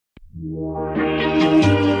Missing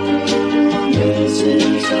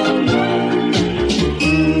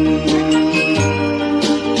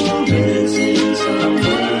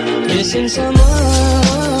someone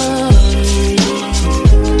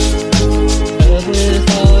with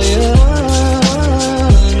all your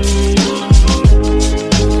heart.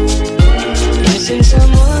 Missing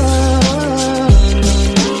someone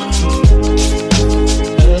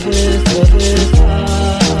with heart.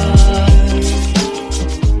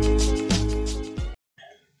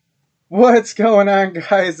 What's going on,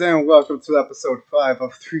 guys, and welcome to episode 5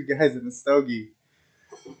 of 3 Guys in a Stogie.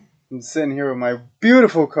 I'm sitting here with my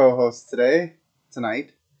beautiful co-host Friday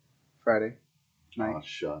night. Oh,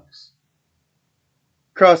 shucks.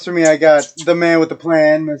 Across from me, I got the man with the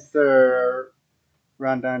plan, Mr.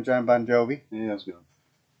 Rondon John Bon Jovi. Yeah, how's it going?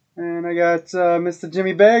 And I got Mr.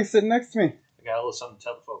 Jimmy Baggs sitting next to me. I got a little something to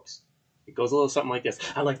tell the folks. It goes a little something like this.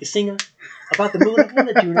 I like to sing about the moon and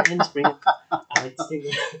the June and the spring. I like to sing.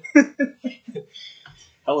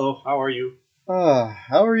 Hello, how are you?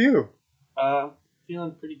 How are you?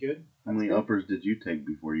 Feeling pretty good. How many uppers did you take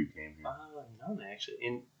before you came here? None, actually.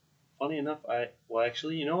 And funny enough,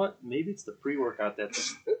 you know what? Maybe it's the pre-workout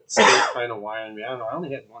that's still kind of wiring me. I don't know. I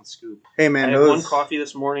only had one scoop. Hey, man, I had one coffee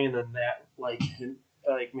this morning, and then that, like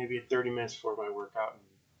maybe 30 minutes before my workout. And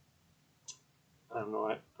I don't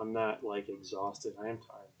know. I'm not, like, exhausted. I am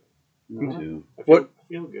tired. Me too. I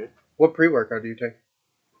feel good. What pre-workout do you take?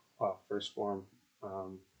 First form.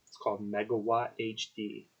 It's called Megawatt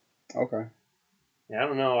HD. Okay. Yeah, I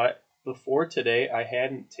don't know. Before today, I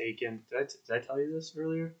hadn't taken. Did I tell you this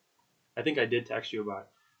earlier? I think I did text you about it.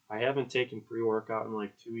 I haven't taken pre-workout in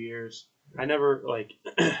like 2 years. I never, like,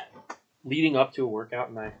 leading up to a workout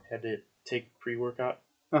and I had to take pre-workout.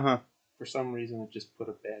 For some reason, it just put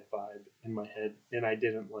a bad vibe in my head and I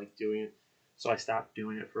didn't like doing it. So I stopped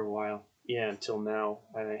doing it for a while. Yeah, until now,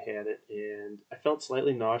 and I had it, and I felt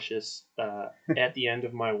slightly nauseous at the end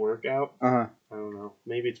of my workout. I don't know.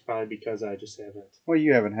 Maybe it's probably because I just haven't. Well,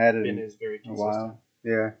 you haven't had it been in as very a consistent. while.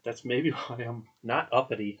 Yeah. That's maybe why I'm not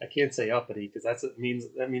uppity. I can't say uppity because that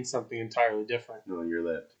means something entirely different. No, you're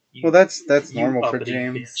that. Well, that's normal for uppity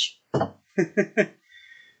James. bitch.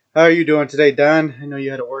 How are you doing today, Don? I know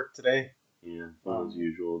you had to work today. Yeah, as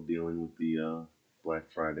usual, dealing with the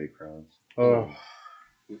Black Friday crowds. Oh.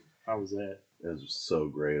 How was that? It was so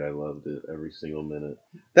great. I loved it every single minute.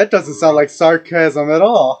 That doesn't sound like sarcasm at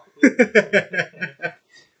all.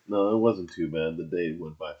 No, it wasn't too bad. The day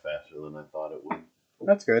went by faster than I thought it would.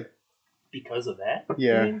 That's good. Because of that?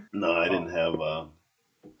 Yeah. No, I didn't have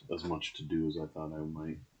as much to do as I thought I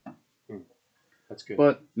might. That's good.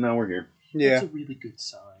 But now we're here. Yeah. That's a really good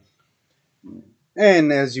sign.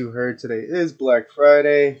 And as you heard, today is Black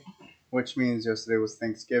Friday, which means yesterday was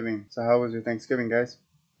Thanksgiving. So how was your Thanksgiving, guys?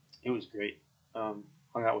 It was great. Hung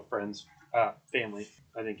out with friends, family.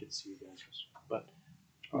 I didn't get to see you guys, but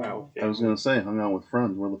hung out with family. I was going to say, hung out with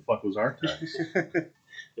friends. Where the fuck was our text?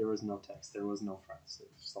 There was no text. There was no friends.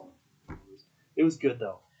 It was good,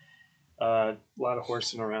 though. A lot of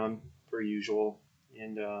horsing around, per usual,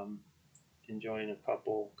 and enjoying a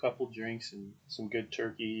couple drinks and some good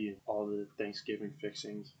turkey and all the Thanksgiving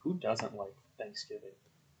fixings. Who doesn't like Thanksgiving?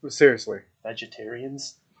 Seriously.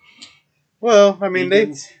 Vegetarians? Well, I mean,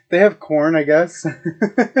 they have corn, I guess. You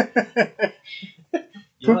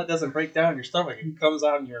know that doesn't break down in your stomach. It comes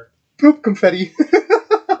out in your... Poop confetti. You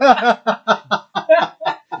have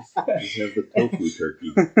the tofu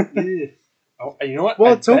turkey. Oh, you know what?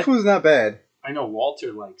 Well, tofu's not bad. I know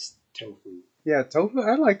Walter likes tofu. Yeah, tofu.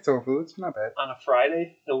 I like tofu. It's not bad. On a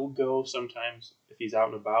Friday, he'll go sometimes, if he's out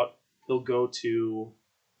and about, he'll go to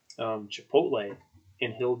Chipotle,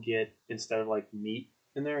 and he'll get, instead of like meat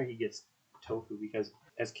in there, he gets tofu, because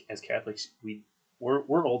as Catholics,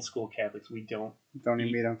 we're old school Catholics. We don't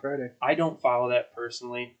eat meat on Friday. I don't follow that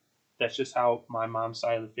personally. That's just how my mom's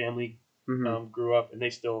side of the family grew up, and they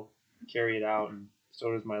still carry it out, and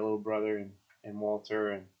so does my little brother and Walter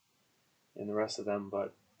and the rest of them.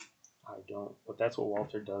 But I don't. But that's what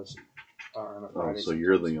Walter does on a Friday. Oh, so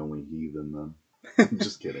you're the only heathen then?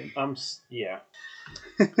 Just kidding. Yeah.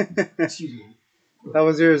 Excuse me. How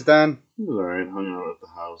was yours, Don? It was alright. Hung out at the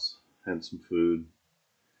house. Had some food.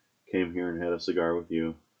 Came here and had a cigar with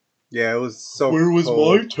you. Yeah, it was so Where was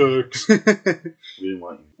cold. my text? We didn't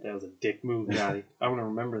want you. That was a dick move, Gotti. I'm going to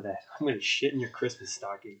remember that. I'm going to shit in your Christmas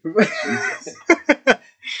stocking.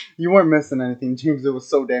 You weren't missing anything, James. It was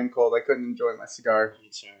so damn cold. I couldn't enjoy my cigar.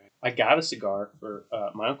 It's all right. I got a cigar for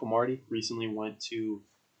my Uncle Marty recently went to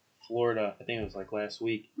Florida, I think it was like last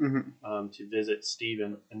week, to visit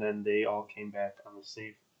Steven, and then they all came back on the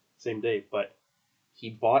same day. But he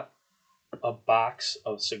bought a box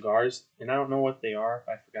of cigars, and I don't know what they are.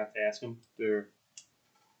 I forgot to ask him. They're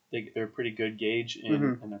pretty good gauge,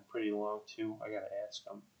 and they're pretty long too. I gotta ask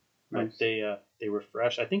them. But Nice. they were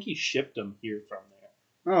fresh. I think he shipped them here from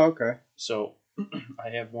there. Oh, okay. So I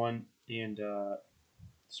have one, and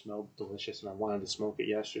smelled delicious, and I wanted to smoke it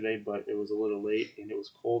yesterday, but it was a little late, and it was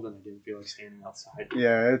cold, and I didn't feel like standing outside.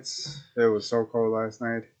 Yeah, it was so cold last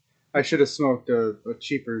night. I should have smoked a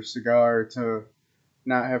cheaper cigar to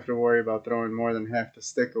not have to worry about throwing more than half the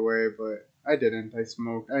stick away, but I didn't. I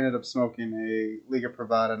ended up smoking a Liga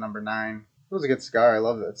Privada number 9. It was a good cigar. I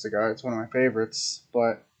love that cigar. It's one of my favorites.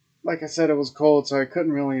 But like I said, it was cold, so I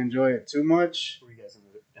couldn't really enjoy it too much. Were you guys in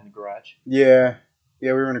the garage? Yeah.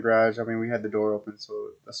 Yeah, we were in the garage. I mean, we had the door open so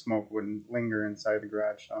the smoke wouldn't linger inside the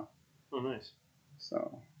garage, though. Oh, nice.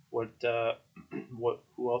 So. Who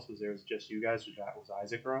else was there? Was it just you guys? Was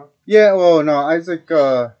Isaac around? Yeah, well, no, Isaac,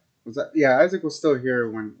 Isaac was still here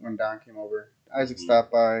when Don came over. Isaac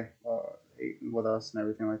stopped by, ate with us and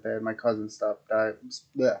everything like that. My cousin stopped by.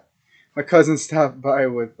 My cousin stopped by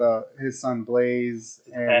with his son Blaze.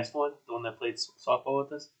 The past one, the one that played softball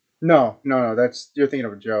with us. No, you're thinking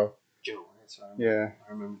of Joe. Joe, that's right. Yeah.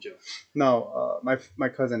 I remember Joe. No, my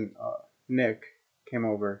cousin Nick came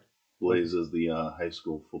over. Blaze is the high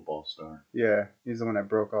school football star. Yeah, he's the one that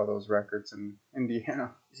broke all those records in Indiana.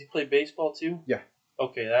 Does he play baseball too? Yeah.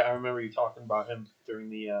 Okay, I remember you talking about him during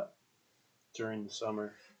the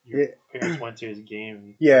summer. Your parents went to his game.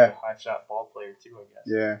 And he's a high-shot ball player too, I guess.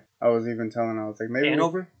 Yeah, I was even telling him, I was like, maybe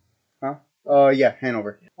Hanover? Yeah,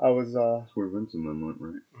 Hanover. I was That's where Vince and them went,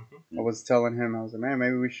 right? Mm-hmm. I was telling him, I was like, man,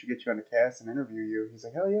 maybe we should get you on the cast and interview you. He's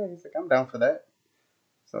like, hell yeah. He's like, I'm down for that.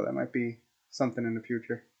 So that might be something in the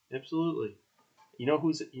future. Absolutely. You know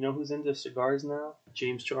who's into cigars now?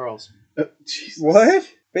 James Charles. What?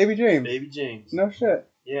 Baby James? Baby James. No shit.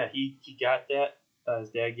 Yeah, he got that. His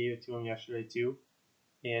dad gave it to him yesterday too,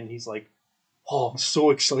 and he's like, "Oh, I'm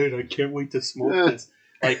so excited! I can't wait to smoke this."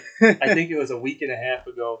 Like, I think it was a week and a half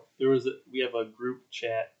ago. We have a group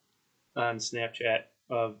chat on Snapchat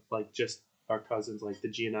of like just our cousins, like the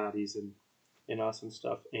Giannattis and us and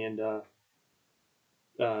stuff, and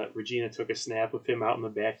Regina took a snap with him out in the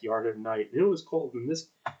backyard at night. It was cold, and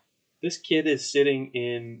this kid is sitting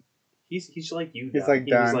in. He's like you. He's like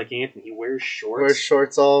Don. He's like Anthony. He wears shorts. Wears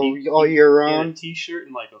shorts all year And round. a t-shirt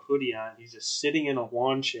and like a hoodie on. He's just sitting in a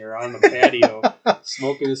lawn chair on the patio,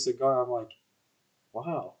 smoking a cigar. I'm like,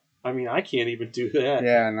 wow. I mean, I can't even do that.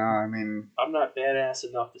 Yeah, no, I mean, I'm not badass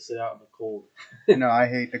enough to sit out in the cold. no, I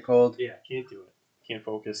hate the cold. Yeah, can't do it. Can't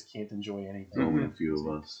focus. Can't enjoy anything. There's only a few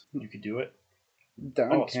of us. You could do it.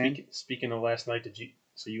 Don can. Speaking of last night,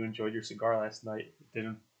 so you enjoyed your cigar last night?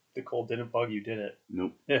 The cold didn't bug you, did it?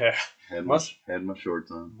 Nope. Yeah. Had my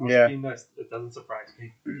shorts on. Must Yeah. be nice. It doesn't surprise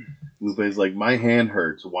me. Lupe's like, my hand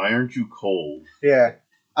hurts. Why aren't you cold? Yeah,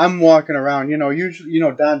 I'm walking around. Usually,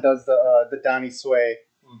 Don does the Donnie sway.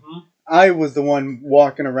 Mm-hmm. I was the one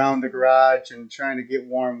walking around the garage and trying to get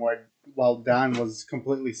warm while Don was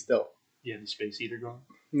completely still. You had the space heater going?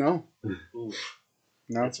 No. Ooh,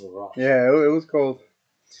 No. that's rough. Yeah, it was cold.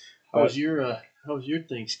 How was your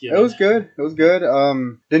Thanksgiving? It was good. It was good.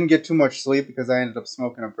 Didn't get too much sleep because I ended up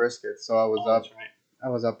smoking a brisket, so I was up. That's right. I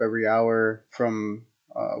was up every hour from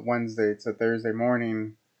Wednesday to Thursday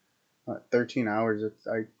morning. 13 hours.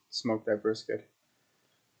 I smoked that brisket.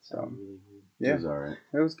 So Really good. yeah, It was alright.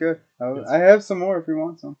 it was good. I have some more if you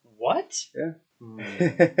want some. What? Yeah. I'm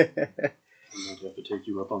going to have to take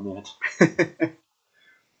you up on that.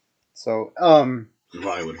 So Well,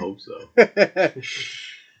 I would hope so.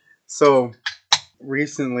 so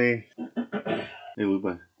recently, Hey,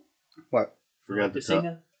 Lupe. what? Forgot to to sing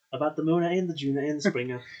tell. about the moon and the June and the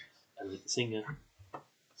spring. I like to sing.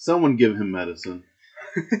 Someone give him medicine.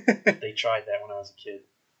 They tried that when I was a kid.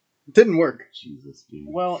 Didn't work. Jesus, dude.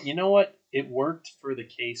 Well, you know what? It worked for the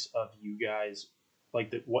case of you guys,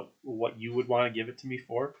 like what you would want to give it to me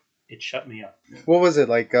for. It shut me up. What was it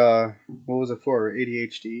like? What was it for?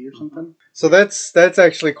 ADHD or something? So that's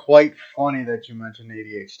actually quite funny that you mentioned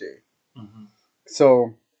ADHD. Mm-hmm.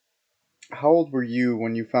 So, how old were you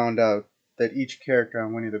when you found out that each character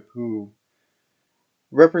on Winnie the Pooh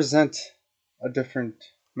represent a different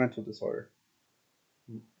mental disorder?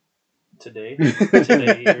 Today,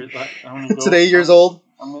 Today years old?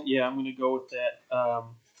 I'm gonna go with that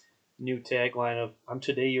new tagline of "I'm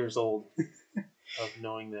today years old," of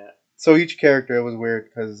knowing that. So each character, it was weird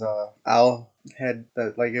because Al had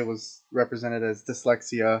that, like, it was represented as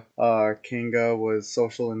dyslexia. Kinga was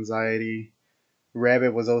social anxiety.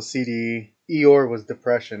 Rabbit was OCD. Eeyore was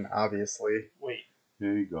depression, obviously. Wait.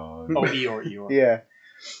 Hey, God. Oh, Eeyore. Yeah.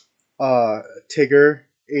 Tigger,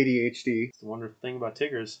 ADHD. It's the wonderful thing about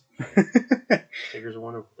Tiggers. Tigger's a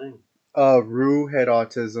wonderful thing. Rue had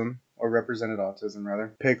autism, or represented autism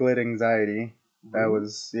rather. Piglet anxiety. That Rue?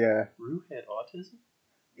 was yeah. Rue had autism?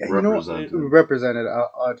 Yeah, Represented. Represented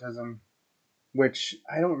autism, which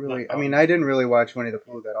I don't really. I mean, I didn't really watch Winnie the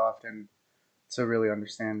Pooh that often to really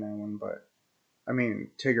understand that one, but I mean,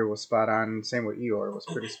 Tigger was spot on. Same with Eeyore was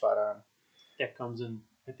pretty spot on. That comes in.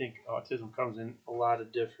 I think autism comes in a lot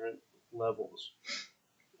of different levels.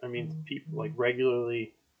 I mean, people like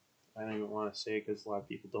regularly. I don't even want to say it because a lot of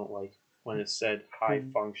people don't like when it's said high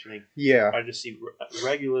functioning. Yeah, I just see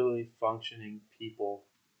regularly functioning people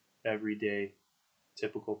every day.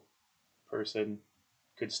 Typical person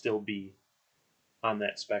could still be on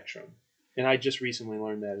that spectrum. And I just recently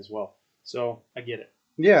learned that as well. So I get it.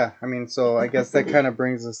 yeah. I mean, so I guess that kind of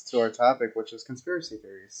brings us to our topic, which is conspiracy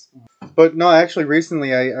theories. But no, actually,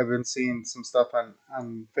 recently I've been seeing some stuff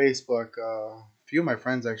on Facebook. A few of my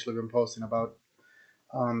friends actually been posting about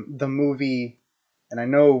the movie, and I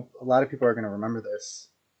know a lot of people are going to remember this.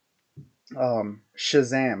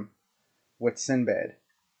 Shazam with Sinbad.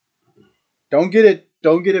 Don't get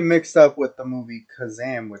it mixed up with the movie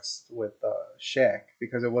Kazam with Shaq,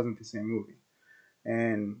 because it wasn't the same movie.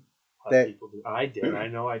 And A lot that, of people do. I did. I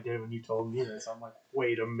know I did when you told me this. I'm like,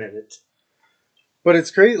 wait a minute. but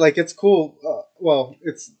it's great. Like, it's cool. Well,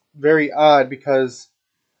 it's very odd because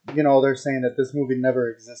they're saying that this movie never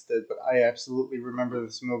existed, but I absolutely remember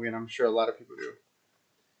this movie, and I'm sure a lot of people do.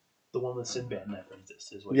 The one with Sinbad never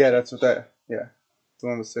existed. Is what Yeah, you're that's what that. Yeah, the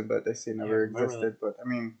one with Sinbad they say never remember existed, but I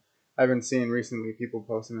mean, I've been seeing recently people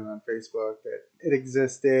posting it on Facebook that it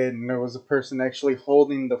existed, and there was a person actually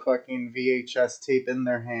holding the fucking VHS tape in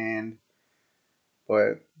their hand.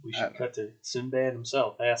 But We should cut to Sinbad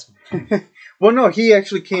himself. Ask him. well, no, he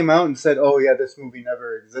actually came out and said, "Oh yeah, this movie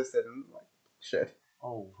never existed," and I'm like, shit.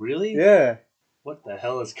 Oh, really? Yeah. What the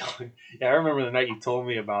hell is going? Yeah, I remember the night you told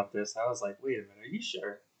me about this. I was like, wait a minute. Are you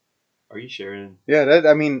sure? Are you sure? And Yeah,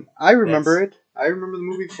 I mean, I remember it. I remember the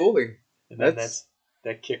movie fully. then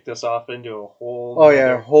that kicked us off into a whole. Oh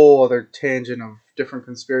yeah, a whole other tangent of different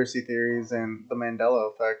conspiracy theories and the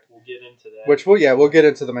Mandela effect. We'll get into that. Which we'll get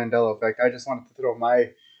into the Mandela effect. I just wanted to throw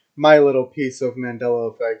my little piece of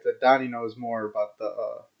Mandela effect. That Donnie knows more about the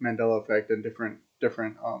Mandela effect and different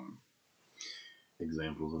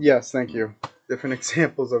examples of yes, thank you. Different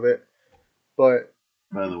examples of it. But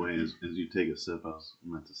by the way, as you take a sip, I was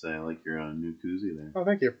meant to say I like your new koozie there. oh,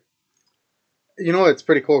 thank you. It's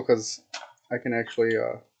pretty cool because I can actually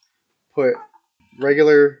put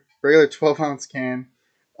regular 12-ounce can.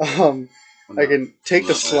 I can take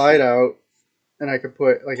the slide out, and I can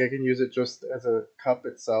put I can use it just as a cup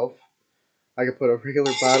itself. I could put a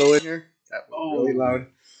regular bottle in here. That was really loud.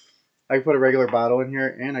 I could put a regular bottle in here,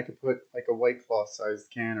 and I could put like a White Claw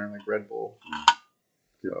sized can or like Red Bull.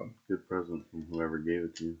 Good present from whoever gave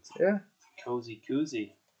it to you. Yeah, Cozy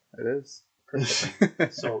koozie. it is.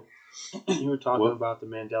 So you were talking about the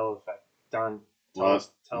Mandela effect, Don. Tell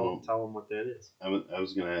him what that is. I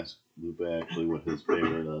was going to ask Lupe actually what his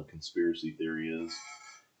favorite conspiracy theory is,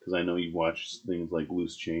 because I know you watch things like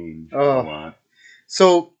Loose Change a lot.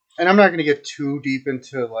 So, and I'm not going to get too deep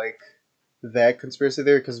into like that conspiracy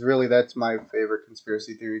theory, because really that's my favorite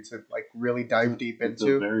conspiracy theory to like really dive deep into. It's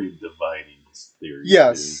a very dividing theory.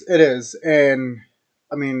 Yes, too. It is, and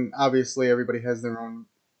I mean, obviously everybody has their own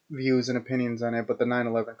views and opinions on it, but the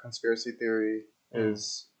 9/11 conspiracy theory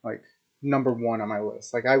is like number one on my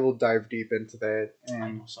list. Like, I will dive deep into that. And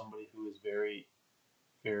I know somebody who is very,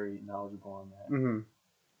 very knowledgeable on that,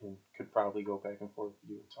 and could probably go back and forth with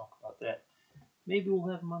you and talk about that. Maybe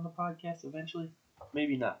we'll have him on the podcast eventually.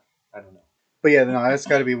 Maybe not. I don't know. But yeah, no, that's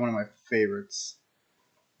got to be one of my favorites.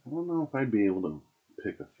 I don't know if I'd be able to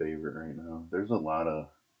pick a favorite right now. There's a lot of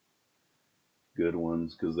good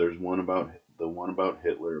ones, because there's one about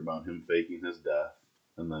Hitler, about him faking his death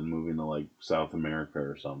and then moving to like South America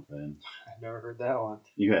or something. I've never heard that one.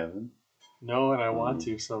 You haven't? No, and I want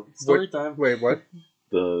to. So story time. Wait, what?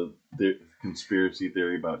 The conspiracy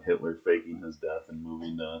theory about Hitler faking his death and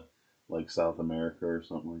moving to like South America or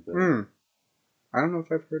something like that. I don't know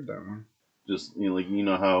if I've heard that one. Just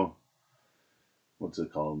how what's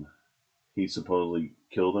it called? He supposedly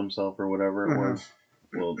killed himself or whatever it was.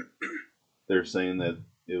 Well, they're saying that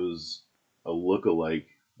it was a look-alike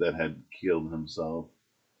that had killed himself,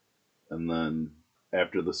 and then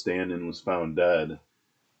after the stand-in was found dead,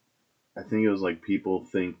 I think it was like people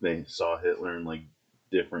think they saw Hitler in like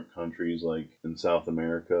different countries, like in South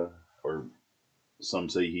America, or some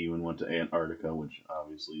say he even went to Antarctica, which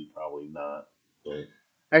obviously probably not. But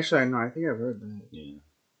actually, no, I think I've heard that. Yeah.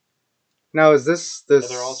 Now, is this? Yeah,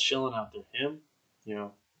 they're all chilling out there. Him,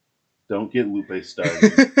 Don't get Lupe started.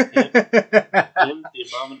 Him, the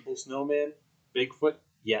Abominable Snowman, Bigfoot.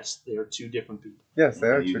 Yes, they are two different people. Yes, they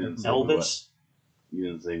are You true. didn't say Elvis, You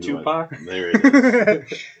didn't say who Tupac. There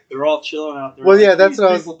it is. They're all chilling out there. Well, like, yeah, that's "These what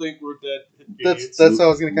I was- people think we're dead. That's what I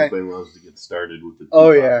was gonna Lupe kind. loves to get started with the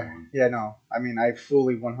Oh Tupac yeah, one. yeah. No, I mean, I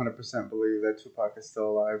fully 100% believe that Tupac is still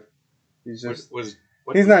alive. He's What, just. what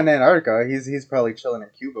He's does- not in Antarctica. He's probably chilling in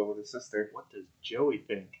Cuba with his sister. What does Joey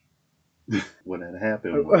think? When it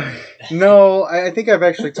happened, No, I think I've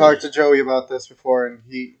actually talked to Joey about this before, and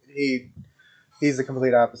he's the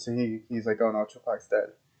complete opposite. He's like, oh no, Tupac's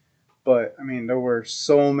dead. But I mean, there were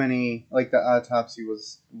so many. Like the autopsy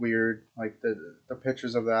was weird. Like the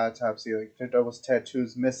pictures of the autopsy, like there was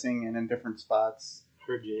tattoos missing and in different spots.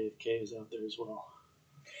 Heard JFK is out there as well.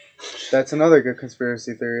 That's another good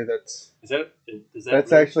conspiracy theory. That's That's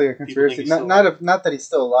really, actually a people think conspiracy. he's Not still not alive? not that he's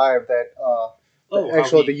still alive. That Oh,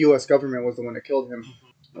 actually how the U.S. government was the one that killed him.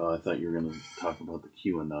 I thought you were going to talk about the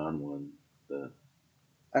QAnon one.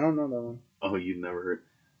 I don't know that one. Oh, you've never heard?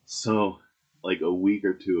 So, like a week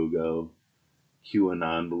or two ago,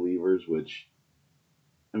 QAnon believers, which,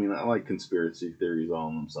 I mean, I like conspiracy theories all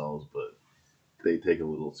in themselves, but they take a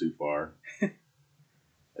little too far.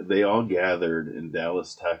 They all gathered in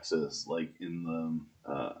Dallas, Texas, like in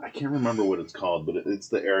the, I can't remember what it's called, but it's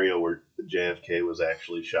the area where JFK was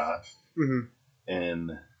actually shot. Mm-hmm.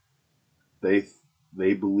 And they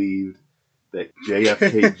believed that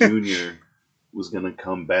JFK Jr. was going to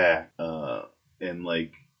come back, and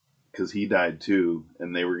like, because he died too,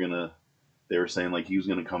 and they were saying like he was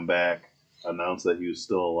going to come back, announce that he was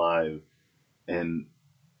still alive, and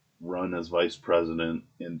run as vice president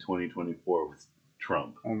in 2024 with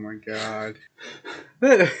Trump. Oh my god.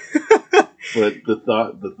 But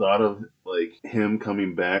the thought of like him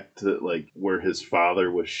coming back to like where his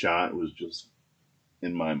father was shot was just,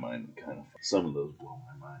 in my mind, kind of, some of those blow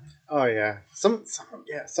my mind. Oh yeah, some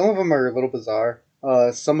of them are a little bizarre.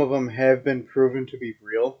 Some of them have been proven to be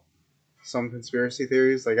real. Some conspiracy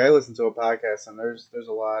theories, like I listen to a podcast, and there's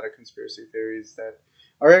a lot of conspiracy theories that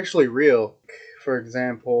are actually real. For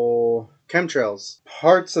example, chemtrails.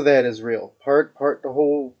 Parts of that is real. Part the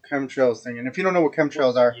whole chemtrails thing. And if you don't know what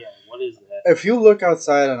chemtrails are, Yeah, what is that? if you look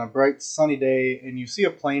outside on a bright sunny day and you see a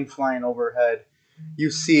plane flying overhead, you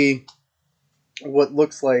see what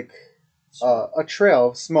looks like a trail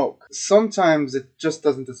of smoke. Sometimes it just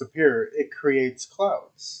doesn't disappear. It creates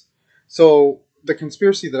clouds. So the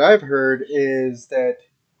conspiracy that I've heard is that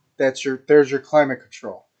there's your climate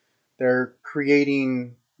control. They're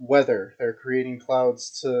creating weather. They're creating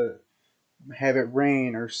clouds to have it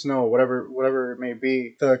rain or snow, whatever it may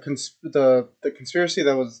be. The conspiracy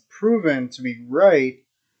that was proven to be right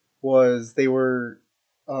was they were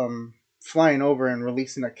flying over and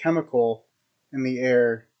releasing a chemical in the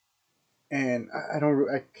air, and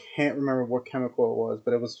I can't remember what chemical it was,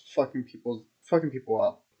 but it was fucking people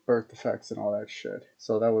up, birth defects and all that shit.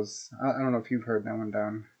 So that was, I don't know if you've heard that one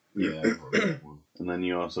down. Yeah, I've heard that one. And then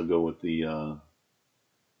you also go with the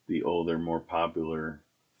older, more popular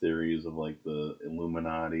theories of like the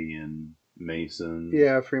Illuminati and Masons.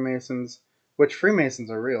 Yeah, Freemasons, which Freemasons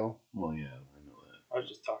are real. Well, yeah, I know that. I was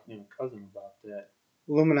just talking to a cousin about that.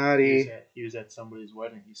 Illuminati. He was at somebody's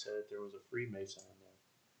wedding. He said that there was a Freemason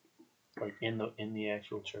in there, like in the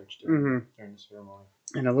actual church during the ceremony.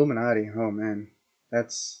 And Illuminati. Oh man,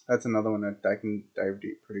 that's another one that I can dive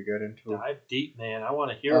deep pretty good into. Dive deep, man. I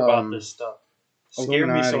want to hear about this stuff. Scare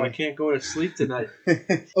me so I can't go to sleep tonight.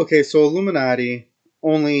 Okay, so Illuminati,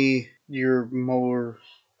 only your more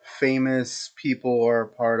famous people are a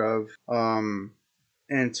part of,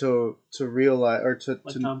 and to realize or to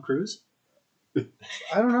Tom Cruise?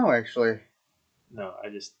 I don't know actually. No, I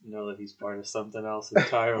just know that he's part of something else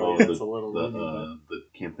entirely. Oh, That's a little loony,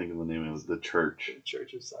 can't think of the name. It was the Church. but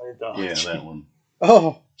Church of Scientology. Yeah, that one.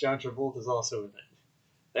 Oh, John Travolta is also in it.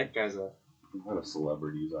 That guy's A lot of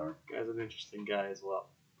celebrities are. an interesting guy as well.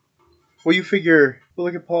 well, you figure. Well,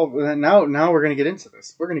 look at Paul. Now we're gonna get into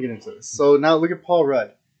this. So now look at Paul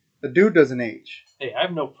Rudd. The dude doesn't age. Hey, I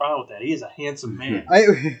have no problem with that. He is a handsome man.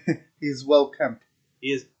 He's well kempt.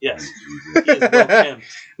 He is, yes. He is well kempt.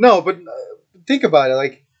 No, but think about it.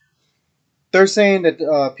 Like they're saying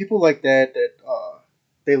that people like that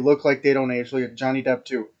they look like they don't age. Look at Johnny Depp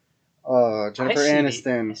too. Jennifer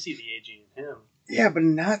Aniston. I see the aging in him. Yeah, but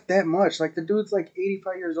not that much. Like the dude's like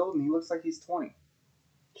 85 years old and he looks like he's 20.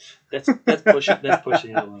 That's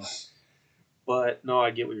pushing it a little. But no,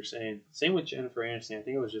 I get what you're saying. Same with Jennifer Aniston. I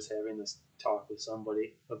think I was just having this talk with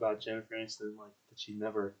somebody about Jennifer Aniston, like that she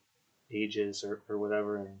never ages or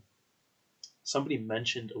whatever, and somebody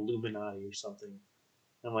mentioned Illuminati or something.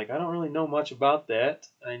 I'm like, I don't really know much about that.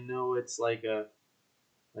 I know it's like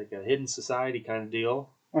like a hidden society kind of deal.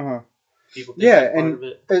 Uh-huh. People think Yeah, they're part and of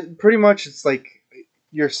it. pretty much it's like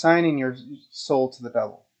you're signing your soul to the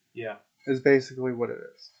devil. Yeah. Is basically what it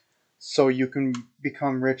is. So you can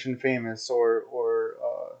become rich and famous, or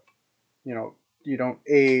you know, you don't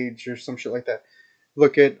age or some shit like that.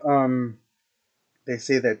 Look at they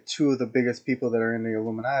say that two of the biggest people that are in the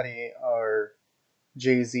Illuminati are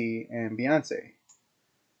Jay-Z and Beyonce.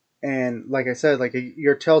 And like I said, like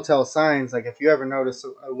your telltale signs, like if you ever notice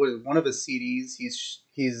one of his CDs,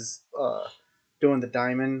 he's doing the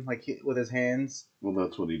diamond like with his hands. Well,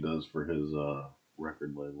 that's what he does for his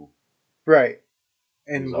record label. Right.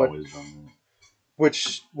 And He's what always done that.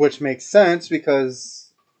 which makes sense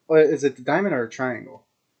because is it the diamond or a triangle?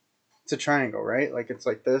 It's a triangle, right? Like it's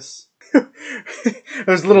like this.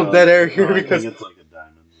 There's a little dead air here No, I because think it's like a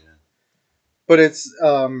diamond, yeah. but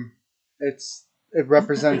it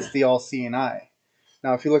represents the all-seeing eye.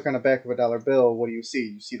 Now, if you look on the back of a dollar bill, what do you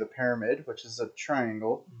see? You see the pyramid, which is a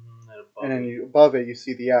triangle, and then above it you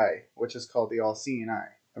see the eye, which is called the all-seeing eye.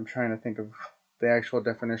 I'm trying to think of the actual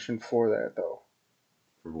definition for that, though.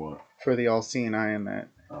 For what? For the all-seeing eye in that.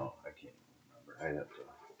 Oh, I can't remember. I have to.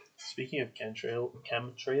 Speaking of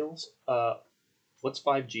chemtrails, what's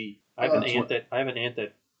 5G? I have an aunt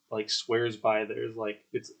that like swears by there's like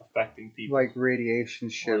it's affecting people. Like radiation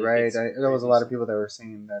shit, Like, right? There was a lot of crazy people that were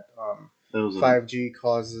saying that That was 5G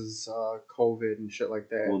causes COVID and shit like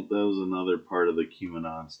that. Well, that was another part of the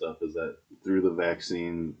QAnon stuff, is that through the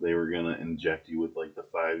vaccine they were gonna inject you with like the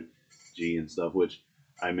 5G and stuff, which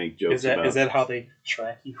I make jokes about. Is that how they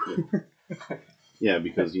track you? Yeah,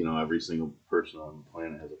 because every single person on the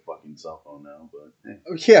planet has a fucking cell phone now.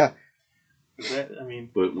 But Yeah. Is that, I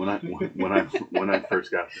mean, but when I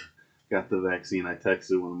first got the vaccine, I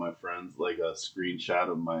texted one of my friends like a screenshot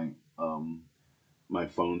of my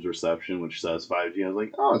phone's reception, which says 5G. I was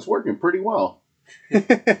like, oh, it's working pretty well.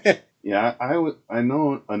 Yeah, I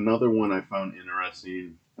know another one I found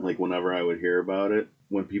interesting. Like whenever I would hear about it,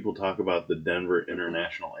 when people talk about the Denver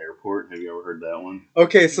International Airport, have you ever heard that one?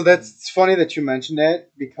 Okay, so it's funny that you mentioned that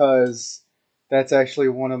because that's actually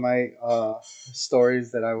one of my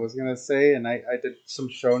stories that I was gonna say, and I did some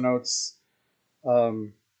show notes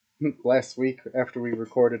last week after we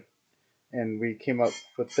recorded, and we came up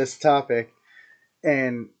with this topic.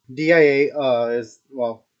 And DIA is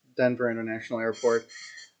Denver International Airport.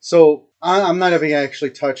 So I'm not even gonna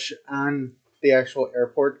actually touch on the actual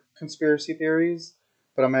airport conspiracy theories,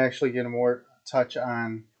 but I'm actually gonna more touch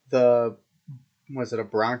on was it a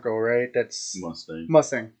Bronco, right? That's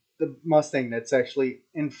Mustang. The Mustang that's actually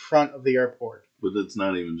in front of the airport. But it's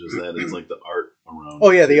not even just that. It's like the art around.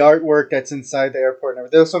 Oh yeah, the artwork that's inside the airport and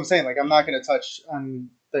everything. That's what I'm saying. Like I'm not going to touch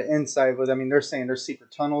on the inside, but I mean they're saying there's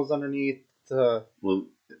secret tunnels underneath. Well,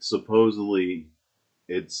 supposedly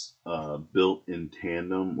it's built in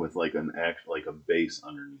tandem with like a base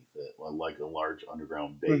underneath it, like a large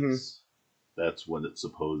underground base. Mm-hmm. That's what it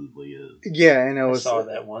supposedly is. Yeah, and I saw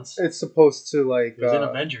that once. It's supposed to like. It was in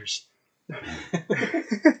Avengers.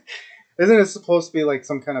 Isn't it supposed to be like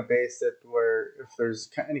some kind of base that where if there's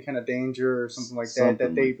any kind of danger or something like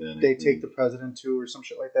that they take the president to or some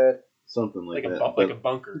shit like that? Something like that. Like a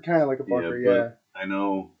bunker. Kind of like a bunker, yeah. I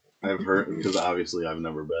know I've heard, because obviously I've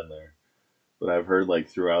never been there, but I've heard like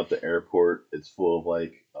throughout the airport it's full of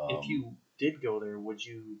like. If you did go there, would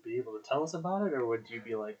you be able to tell us about it, or would you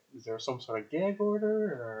be like, is there some sort of gag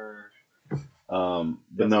order, or?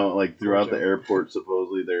 But no, like throughout the airport,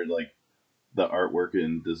 supposedly they're like. The artwork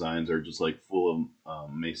and designs are just like full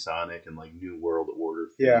of Masonic and like New World Order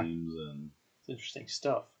themes, and it's interesting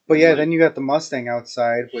stuff. But yeah, then you got the Mustang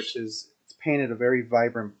outside, which it's painted a very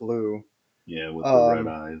vibrant blue. Yeah, with the red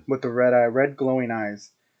eyes. With the red glowing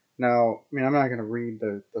eyes. Now, I mean, I'm not gonna read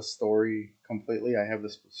the story completely. I have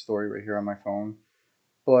this story right here on my phone,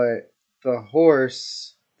 but the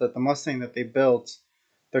horse the Mustang that they built,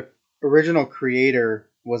 the original creator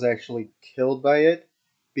was actually killed by it.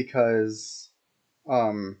 Because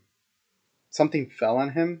something fell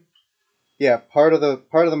on him. Yeah, part of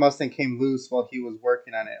the Mustang came loose while he was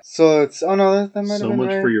working on it. So it's that might have been so much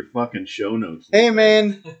right. For your fucking show notes. Hey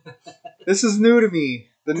man, this is new to me.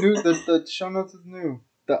 The show notes is new.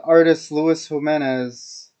 The artist Luis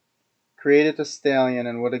Jimenez created the stallion,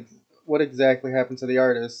 and what exactly happened to the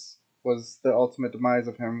artist was the ultimate demise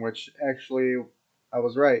of him. Which actually, I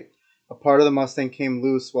was right. A part of the Mustang came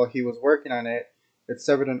loose while he was working on it. It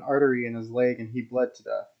severed an artery in his leg and he bled to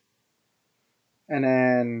death. And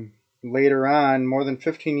then later on, more than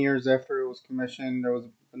 15 years after it was commissioned, there was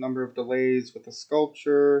a number of delays with the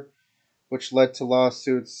sculpture, which led to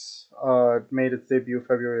lawsuits. Made its debut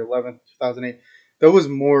February 11th, 2008. There was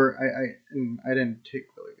more. I didn't take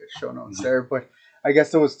really good show notes there, but I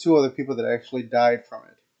guess there was 2 other people that actually died from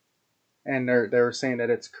it, and they were saying that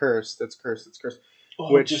it's cursed. It's cursed. It's cursed.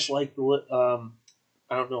 Oh, Which just like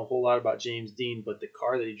I don't know a whole lot about James Dean, but the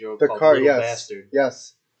car that he drove the called car, Little yes, Bastard.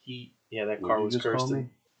 yes. That What car did you was just call cursed. me?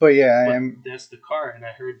 But yeah, But I'm. that's the car, and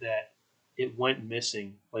I heard that it went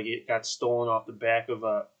missing. Like it got stolen off the back of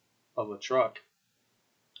a truck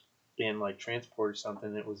and like transported something.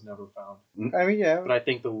 And it was never found. I mean, yeah. But I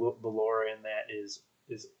think the lore in that is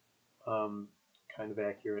kind of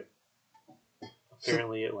accurate.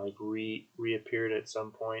 Apparently, it like reappeared at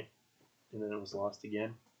some point, and then it was lost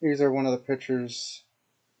again. These are one of the pictures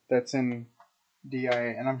that's in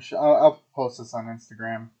DIA, and I'm sure I'll post this on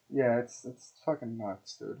Instagram. Yeah, it's fucking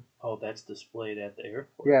nuts, dude. Oh, that's displayed at the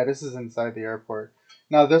airport. Yeah, this is inside the airport.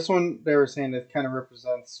 Now, this one, they were saying it kind of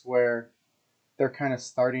represents where they're kind of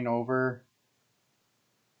starting over.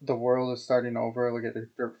 The world is starting over. Look at it.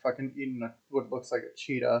 They're fucking eating what looks like a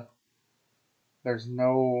cheetah. There's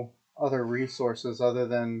no other resources other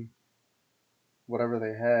than whatever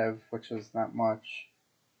they have, which is not much.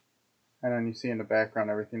 And then you see in the background,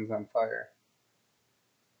 everything's on fire.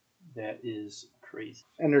 That is crazy.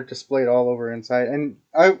 And they're displayed all over inside. And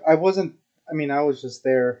I wasn't, I mean, I was just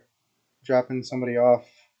there dropping somebody off.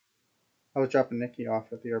 I was dropping Nikki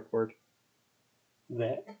off at the airport.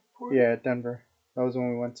 That? Yeah, at Denver. That was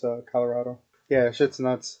when we went to Colorado. Yeah, shit's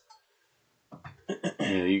nuts.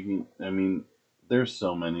 Yeah, you can. I mean, there's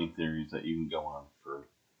so many theories that you can go on for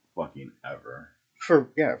fucking ever.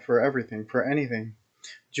 For everything, for anything.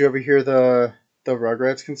 Did you ever hear the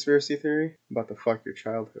Rugrats conspiracy theory about the fuck your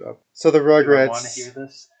childhood up? So the Rugrats. Do I want to hear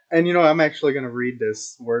this? And I'm actually gonna read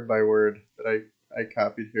this word by word that I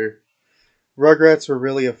copied here. Rugrats were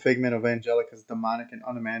really a figment of Angelica's demonic and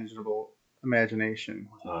unimaginable imagination.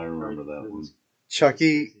 I remember that one.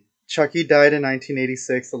 Chucky died in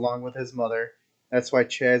 1986 along with his mother. That's why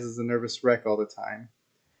Chaz is a nervous wreck all the time.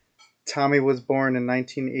 Tommy was born in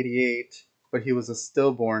 1988, but he was a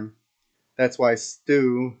stillborn. That's why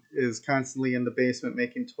Stu is constantly in the basement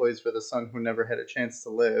making toys for the son who never had a chance to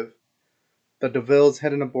live. The DeVilles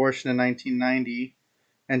had an abortion in 1990.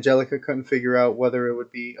 Angelica couldn't figure out whether it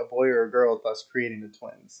would be a boy or a girl, thus creating the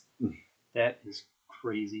twins. That is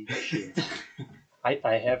crazy shit.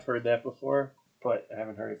 I have heard that before, but I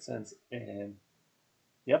haven't heard it since. And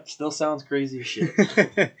yep, still sounds crazy as shit.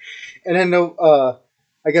 And then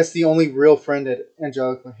I guess the only real friend that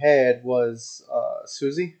Angelica had was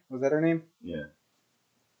Susie. Was that her name? Yeah.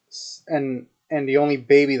 And the only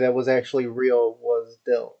baby that was actually real was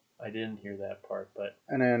Dill. I didn't hear that part, but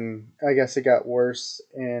And then I guess it got worse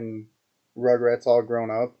in Rugrats All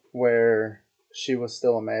Grown Up, where she was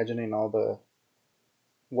still imagining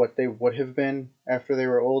what they would have been after they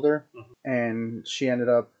were older. Mm-hmm. And she ended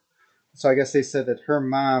up, so I guess they said that her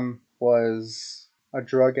mom was a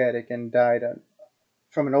drug addict and died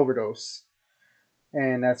from an overdose.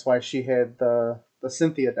 And that's why she had the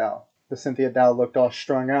Cynthia doll. The Cynthia doll looked all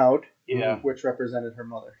strung out, yeah, which represented her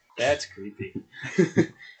mother. that's creepy.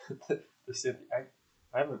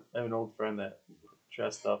 I have an old friend that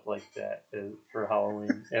dressed up like that for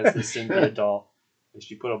Halloween as the Cynthia doll. And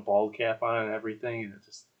she put a bald cap on and everything, and it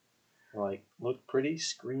just like looked pretty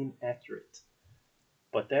screen accurate.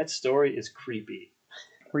 But that story is creepy.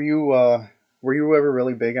 Were you ever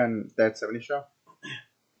really big on That 70s Show?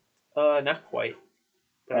 Not quite.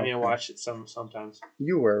 But I mean, I Okay. watched it sometimes.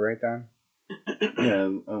 You were, right, Don? Yeah,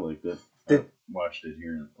 I liked it. I watched it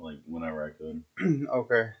here like whenever I could.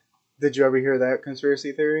 Okay. Did you ever hear that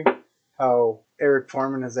conspiracy theory? How Eric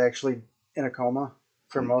Foreman is actually in a coma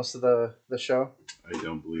for most of the show? I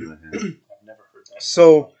don't believe I have. I've never heard that.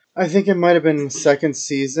 So, I think it might have been the second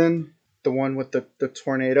season, the one with the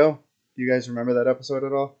tornado. Do you guys remember that episode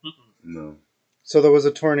at all? No. So there was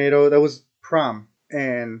a tornado. That was prom.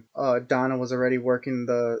 And Donna was already working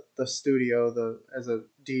the studio as a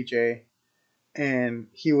DJ. And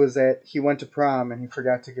he went to prom and he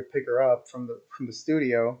forgot to pick her up from the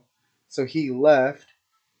studio. So he left,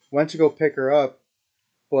 went to go pick her up,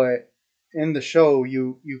 but in the show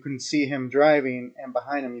you can see him driving and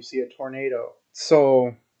behind him you see a tornado.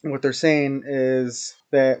 So what they're saying is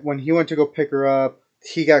that when he went to go pick her up,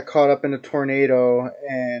 he got caught up in a tornado,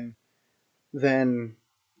 and then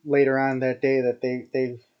later on that day that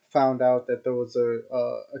they found out that there was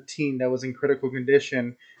a teen that was in critical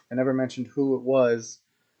condition. I never mentioned who it was,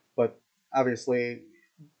 but obviously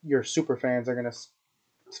your super fans are going to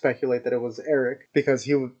speculate that it was Eric because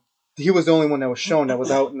he was the only one that was shown that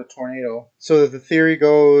was out in the tornado. So the theory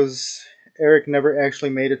goes Eric never actually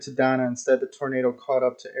made it to Donna. Instead, the tornado caught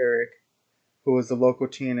up to Eric, who was the local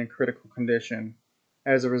teen in critical condition.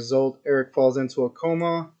 As a result, Eric falls into a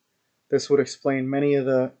coma. this would explain many of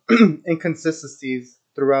the inconsistencies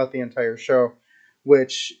throughout the entire show,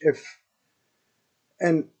 which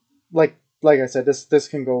and like I said, this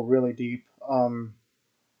can go really deep.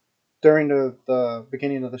 During the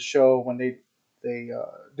beginning of the show, when they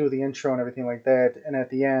do the intro and everything like that, and at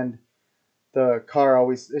the end, the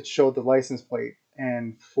car it showed the license plate,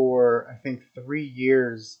 and for I think 3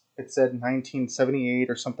 years it said 1978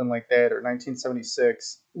 or something like that, or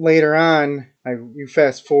 1976. Later on, you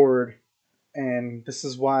fast forward, and this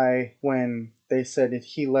is why when they said that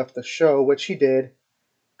he left the show, which he did,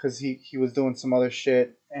 because he was doing some other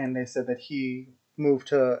shit, and they said that he moved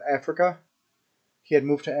to Africa. He had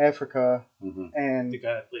moved to Africa, and The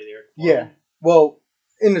guy that played Eric. yeah. Well,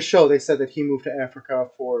 in the show, they said that he moved to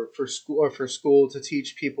Africa for school to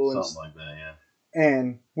teach people Something like that, yeah.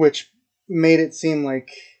 and which made it seem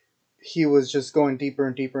like he was just going deeper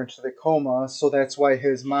and deeper into the coma. So that's why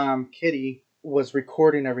his mom, Kitty, was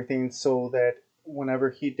recording everything so that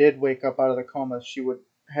whenever he did wake up out of the coma, she would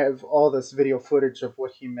have all this video footage of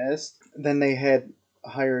what he missed. Then they had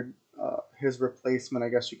hired his replacement, I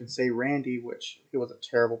guess you can say, Randy, which he was a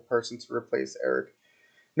terrible person to replace Eric.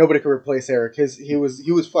 Nobody could replace Eric. He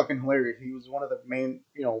was fucking hilarious. He was one of the main,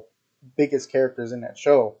 biggest characters in that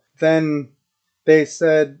show. Then they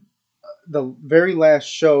said the very last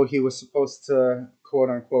show he was supposed to, quote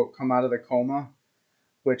unquote, come out of the coma,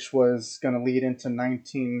 which was going to lead into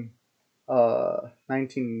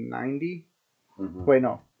 1990. Wait,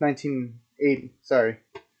 no, 1980. Sorry,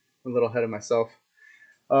 I'm a little ahead of myself.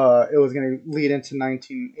 It was going to lead into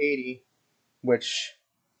 1980, which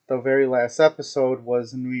the very last episode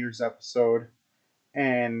was a New Year's episode,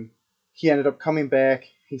 and he ended up coming back.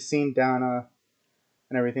 He seen Donna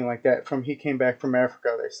and everything like that. He came back from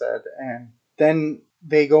Africa, they said, and then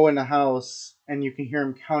they go in the house, and you can hear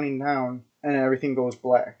him counting down, and everything goes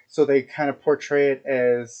black. So they kind of portray it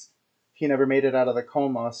as he never made it out of the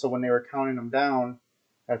coma. So when they were counting him down,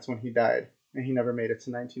 that's when he died, and he never made it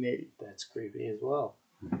to 1980. That's creepy as well.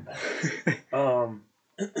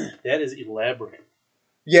 That is elaborate.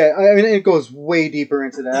 Yeah, I mean, it goes way deeper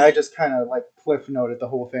into that. I just kind of cliff noted the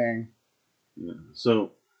whole thing. Yeah.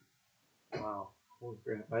 So, Wow, holy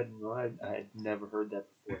crap! I didn't know. I had never heard that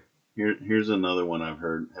before. here's another one I've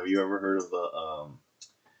heard. Have you ever heard of the?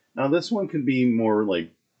 Now this one could be more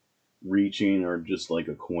like reaching or just like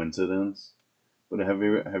a coincidence. But have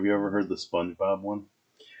you ever heard the SpongeBob one?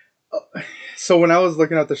 So when I was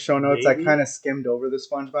looking at the show notes, Maybe. I kind of skimmed over the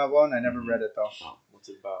SpongeBob one. I never read it though. Oh, what's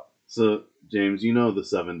it about? So James, you know the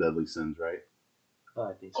 7 deadly sins, right? Oh,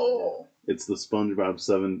 I think so. Oh, It's the SpongeBob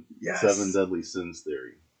seven yes. deadly sins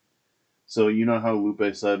theory. So you know how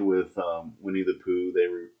Lupe said with Winnie the Pooh they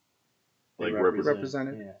were They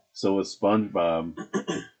represented. Yeah. So with SpongeBob,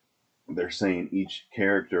 they're saying each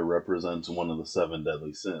character represents one of the 7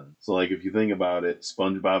 deadly sins. So like if you think about it,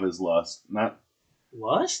 SpongeBob is lust, not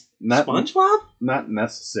SpongeBob? not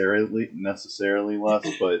necessarily lust,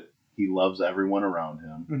 but he loves everyone around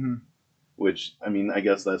him. Mm-hmm. Which I mean, I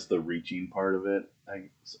guess that's the reaching part of it,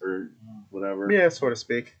 or whatever. Yeah, so to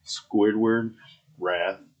speak. Squidward,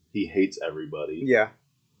 wrath. He hates everybody. Yeah.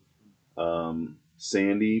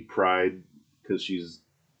 Sandy, pride, because she's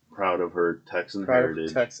proud of her Texan Proud heritage.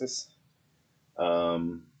 of Texas. What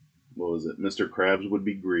was it? Mr. Krabs would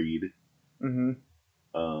be greed. Mm-hmm.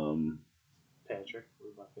 Patrick.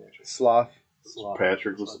 What about Patrick? Sloth. Sloth.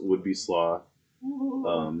 Patrick would be sloth.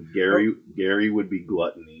 Gary would be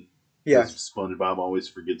gluttony. Yes. SpongeBob always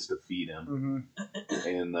forgets to feed him. Mm-hmm.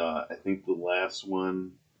 And I think the last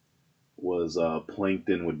one was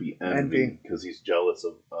Plankton would be envy because he's jealous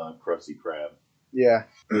of Krusty Krab. Yeah.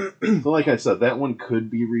 So like I said, that one could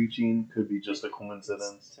be reaching, could be just a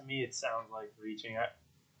coincidence. To me, it sounds like reaching.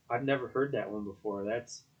 I've never heard that one before.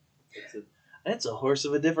 That's a horse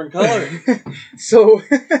of a different color. So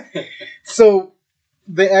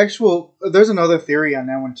the actual there's another theory on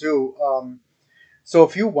that one too. So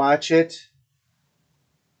if you watch it,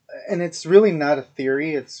 and it's really not a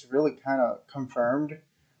theory, it's really kind of confirmed.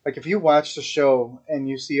 Like if you watch the show and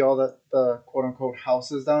you see all the quote unquote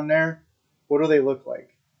houses down there, what do they look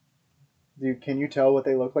like? Can you tell what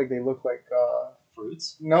they look like? They look like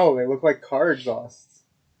Fruits? no, they look like car exhausts.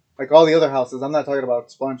 Like all the other houses. I'm not talking about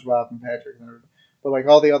SpongeBob and Patrick, but like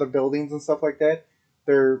all the other buildings and stuff like that,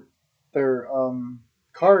 they're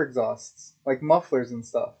car exhausts, like mufflers and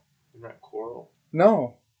stuff. They're not coral.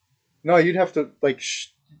 No, you'd have to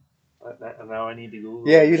Now I need to Google.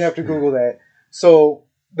 Yeah, you'd have to Google that. So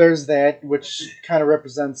there's that, which kind of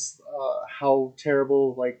represents how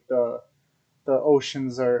terrible like the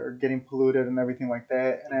oceans are getting polluted and everything like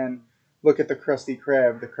that. And then look at the Krusty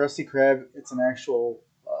Krab. The Krusty Krab, it's an actual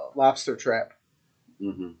lobster trap.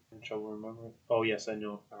 Mm-hmm. I'm trouble remembering. Oh yes, I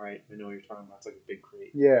know. All right, I know what you're talking about. It's like a big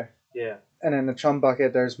crate. Yeah. Yeah, And in the chum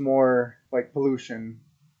bucket, there's more like pollution.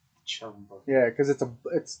 chum bucket. Yeah, because it's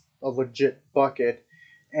a legit bucket,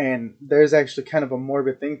 and there's actually kind of a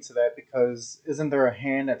morbid thing to that because isn't there a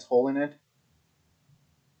hand that's holding it?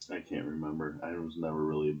 I can't remember. I was never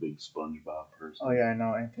really a big SpongeBob person. Oh yeah, I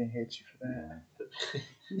know. Anthony hates you for that.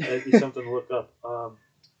 Yeah. That'd be something to look up.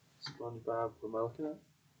 SpongeBob. What am I looking at?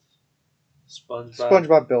 SpongeBob.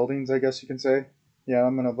 SpongeBob buildings, I guess you can say. Yeah,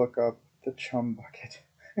 I'm gonna look up the chum bucket.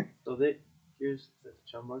 So here's the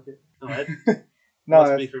chum bucket. No, that No, must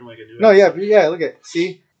that's- be from like a new. no, yeah, episode. yeah. Look at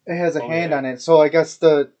see, it has a Oh, hand yeah. on it. So I guess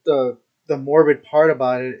the morbid part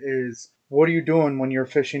about it is what are you doing when you're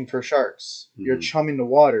fishing for sharks? You're Mhm. chumming the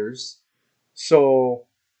waters. So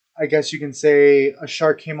I guess you can say a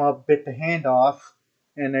shark came up, bit the hand off,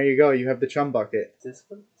 and there you go. You have the chum bucket. Is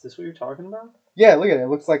this what you're talking about? Yeah, look at it. It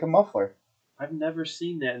looks like a muffler. I've never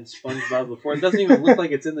seen that in SpongeBob before. It doesn't even look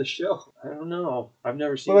like it's in the show. I don't know. I've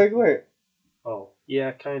never seen But like, it. look. Oh, yeah,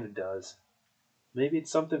 it kind of does. Maybe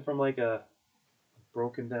it's something from like a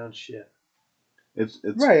broken down ship. It's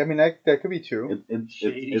Right. I mean, that could be true.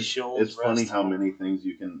 Shady it's Shoals funny Rest how Home. many things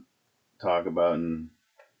you can talk about and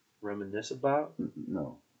Reminisce about?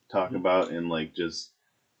 talk about and like just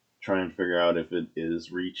try and figure out if it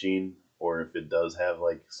is reaching or if it does have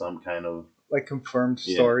like some kind of Like confirmed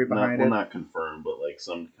story behind it. not confirmed, but like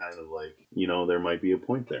some kind of like there might be a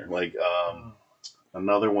point there. Like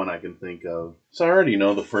another one I can think of. So I already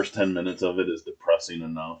know the first 10 minutes of it is depressing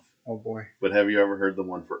enough. Oh boy. But have you ever heard the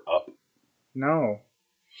one for Up? No.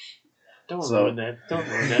 Don't So- ruin that. Don't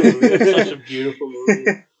ruin that movie. It's such a beautiful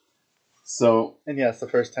movie. So And yes, the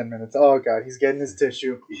first 10 minutes. Oh god, he's getting his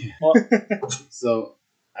tissue. so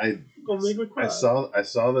I Don't make me cry. I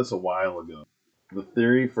saw this a while ago. The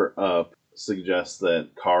theory for Up suggests that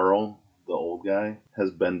Carl, the old guy,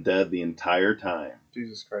 has been dead the entire time.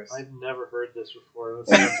 Jesus Christ. I've never heard this before.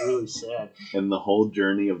 That sounds really sad. And the whole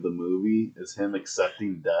journey of the movie is him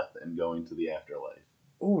accepting death and going to the afterlife.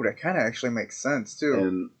 Ooh, that kind of actually makes sense too.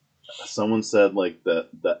 And someone said like the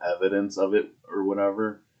evidence of it or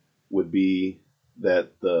whatever would be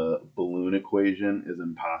that the balloon equation is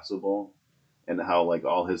impossible and how like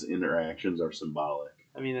all his interactions are symbolic.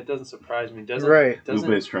 I mean, it doesn't surprise me. Right.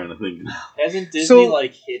 Lupe's trying to think. Hasn't Disney So-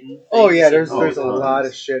 like hidden? Oh things yeah, in there's movies? a lot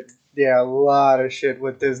of shit. Yeah, a lot of shit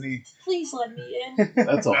with Disney. Please let me in.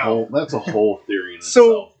 That's a whole theory in So-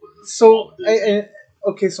 itself. So, Disney.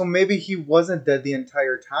 okay, so maybe he wasn't dead the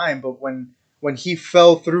entire time, but when he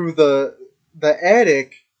fell through the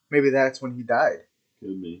attic, maybe that's when he died.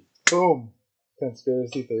 Could be. Boom.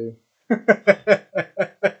 Conspiracy theory.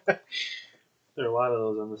 There are a lot of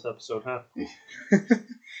those on this episode, huh?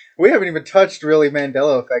 We haven't even touched really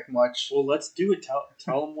Mandela Effect much. Well, let's do it.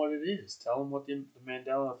 Tell them what it is. Tell them what the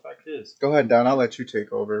Mandela Effect is. Go ahead, Don. I'll let you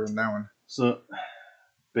take over on that one. So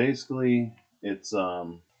basically, it's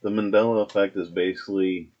the Mandela effect is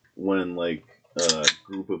basically when like a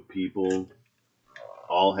group of people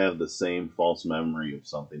all have the same false memory of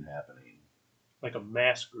something happening. Like a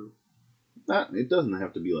mass group. It doesn't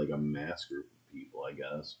have to be like a mass group of people, I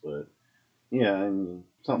guess, but yeah, I mean,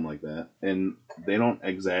 something like that. And they don't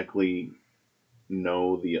exactly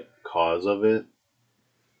know the cause of it,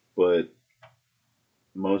 but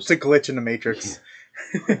most It's a glitch in the Matrix.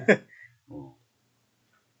 Well,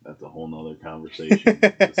 that's a whole nother conversation.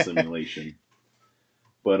 The simulation.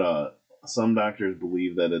 But some doctors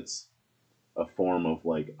believe that it's a form of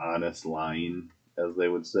like honest lying, as they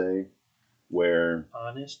would say, where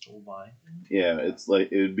Honest lying. yeah, it's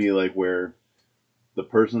like it would be like where the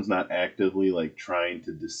person's not actively like trying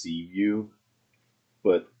to deceive you,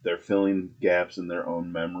 but they're filling gaps in their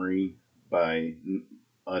own memory by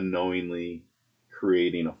unknowingly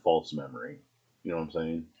creating a false memory. You know what I'm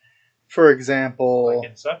saying? For example, Like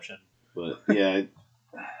Inception. But yeah,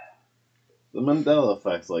 the Mandela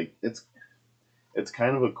effect's like it's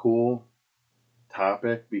kind of a cool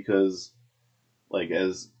topic because, like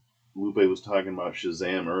as Lupe was talking about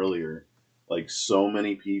Shazam earlier, like so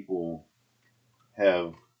many people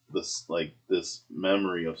have this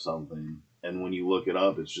memory of something, and when you look it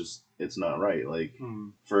up, it's not right. Like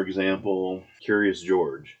for example, Curious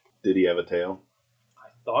George, did he have a tail? I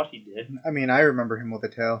thought he did. I mean, I remember him with a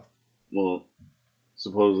tail. Well,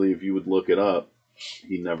 supposedly if you would look it up,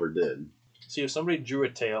 he never did. See, if somebody drew a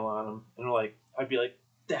tail on him, and I'd be like,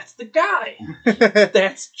 "That's the guy.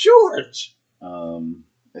 That's George."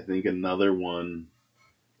 I think another one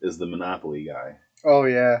is the Monopoly guy. Oh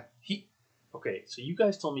yeah. Okay, so you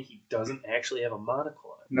guys told me he doesn't actually have a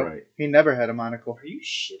monocle on. Nope. Right. He never had a monocle. Are you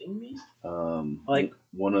shitting me? Like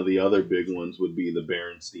one of the other big ones would be the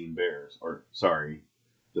Berenstain Bears, or sorry,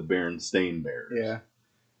 the Berenstain Bears. Yeah.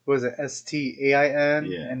 Was it Stain Yeah.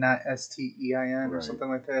 and not Stein or Right. something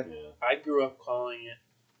like that? Yeah. I grew up calling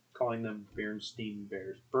them Bernstein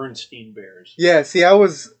Bears. Yeah. See, I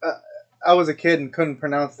was a kid and couldn't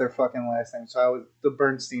pronounce their fucking last name, so I was the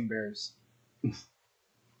Bernstein Bears.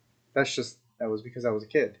 That was because I was a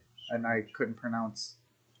kid and I couldn't pronounce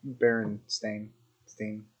Berenstain.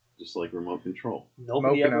 Just like remote control.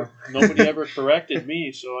 Nobody Mochino. ever corrected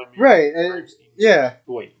me, so I mean, Right. Bernstein. Yeah.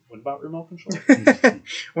 Wait, what about remote control?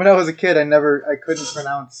 When I was a kid, I couldn't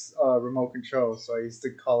pronounce remote control, so I used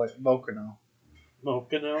to call it Mochino.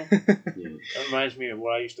 Mochino. Yeah. That reminds me of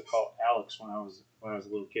what I used to call Alex when I was a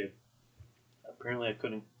little kid. Apparently, I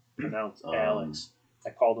couldn't pronounce Alex.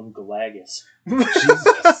 I called him Galagus.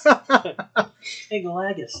 Hey,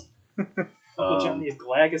 Galagus. Uncle Johnny, is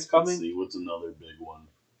Galagus Let's coming? see, what's another big one?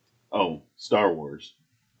 Oh, Star Wars.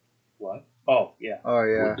 What? Oh, yeah. Oh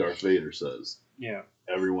yeah. What Darth Vader says. Yeah.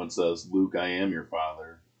 Everyone says, Luke, I am your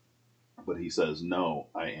father. But he says, no,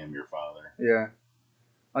 I am your father. Yeah.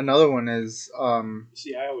 Another one is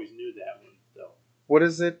See, I always knew that one, though. what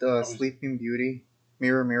is it? Sleeping Beauty.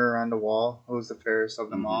 Mirror, mirror on the wall. Who's the fairest of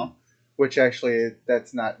them all? Which actually,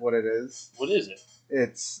 that's not what it is. What is it?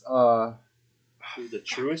 It's Who's the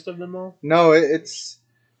truest of them all? no, it's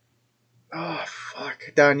oh fuck,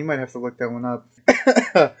 Don, you might have to look that one up.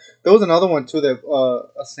 There was another one too that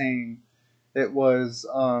a saying. It was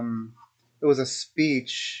a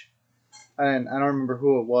speech, and I don't remember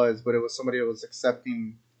who it was, but it was somebody that was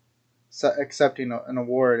accepting an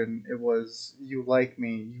award, and it was, "You like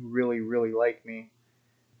me, you really, really like me."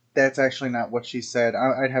 That's actually not what she said.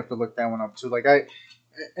 I'd have to look that one up too. Like I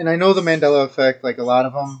know the Mandela Effect, like a lot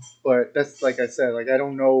of them, but that's like I said, like I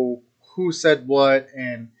don't know who said what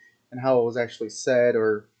and how it was actually said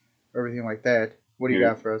or everything like that. What do you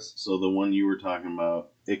got for us? So the one you were talking about,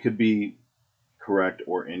 it could be correct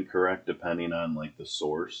or incorrect depending on like the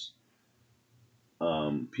source.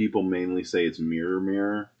 People mainly say it's mirror,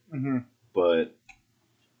 mirror, Mm-hmm. but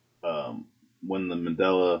when the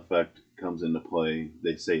Mandela Effect comes into play,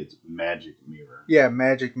 they say it's magic mirror. Yeah,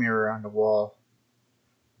 magic mirror on the wall.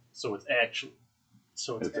 So it's actually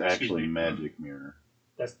magic mirror.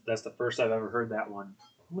 That's the first I've ever heard that one.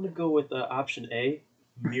 I'm gonna go with option A,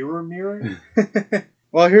 mirror, mirror.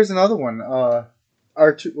 Well, here's another one.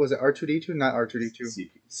 R2 was it R2D2? Not R2D2.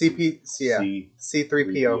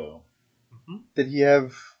 C3PO.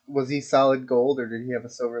 Was he solid gold or did he have a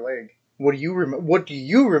silver leg? What do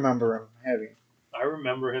you remember him having? I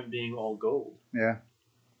remember him being all gold. Yeah,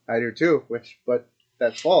 I do too. But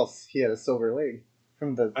that's false. He had a silver leg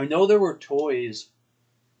from the. I know there were toys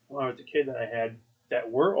when I was a kid that I had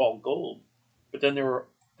that were all gold, but then there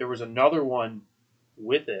was another one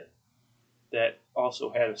with it that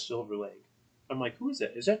also had a silver leg. I'm like, who is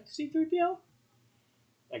that? Is that C3PO?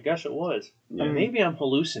 I guess it was. Yeah. Maybe I'm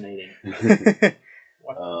hallucinating.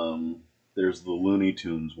 There's the Looney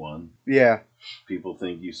Tunes one. Yeah. People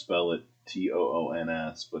think you spell it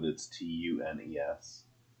Toons, but it's Tunes.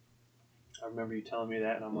 I remember you telling me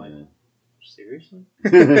that, and I'm like, seriously?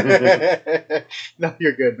 No,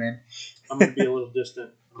 you're good, man. I'm gonna be a little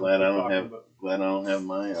distant. Glad I don't have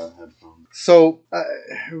my headphones. So,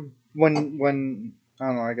 when I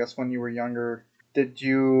don't know, I guess when you were younger, did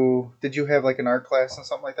you have like an art class and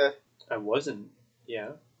something like that? I wasn't. Yeah,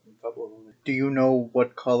 a couple of them. Do you know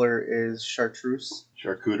what color is chartreuse?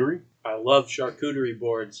 Charcuterie? I love charcuterie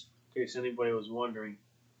boards. In case anybody was wondering,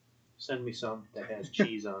 send me some that has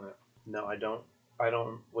cheese on it. No, I don't.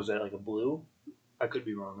 Was that like a blue? I could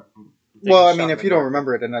be wrong. Well, I mean, if you don't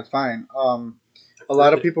remember it, then that's fine. A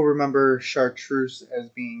lot of people remember chartreuse as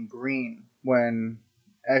being green when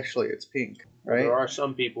actually it's pink, right? There are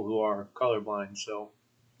some people who are colorblind, so.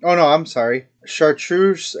 Oh no, I'm sorry.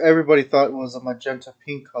 Chartreuse, everybody thought was a magenta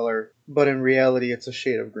pink color, but in reality, it's a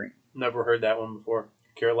shade of green. Never heard that one before.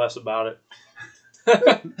 Care less about it.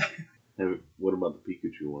 What about the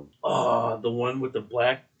Pikachu one? Oh, the one with the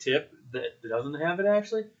black tip that doesn't have it,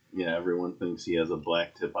 actually? Yeah, everyone thinks he has a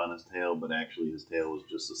black tip on his tail, but actually his tail was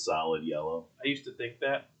just a solid yellow. I used to think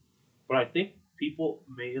that, but I think people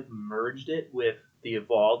may have merged it with the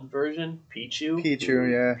evolved version, Pichu.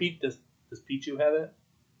 Pichu, yeah. Does Pichu have it?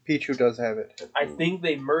 Pichu does have it. I think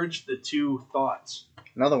they merged the two thoughts.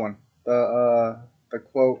 Another one. The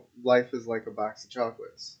quote, "Life is like a box of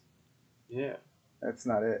chocolates." Yeah. That's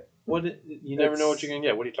not it. You never know what you're going to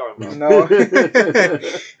get. What are you talking about? No.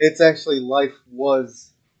 It's actually, life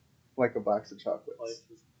was like a box of chocolates.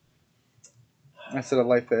 Instead of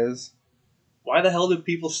life is. Why the hell do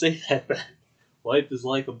people say that? Life is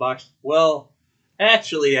like a box. Well,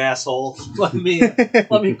 actually, asshole, let me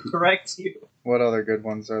correct you. What other good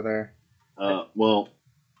ones are there? Well,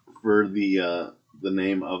 for the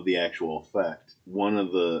name of the actual effect, one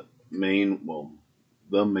of the main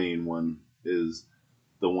one is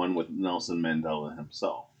the one with Nelson Mandela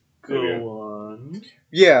himself. Go on.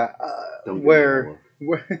 Yeah, Don't give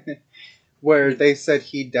me where they said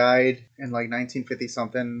he died in like 1950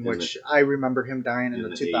 something, which I remember him dying in the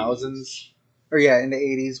 2000s. Or in the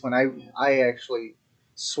 80s when I actually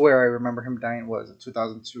swear I remember him dying. What was it,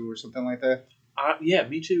 2002 or something like that? Yeah,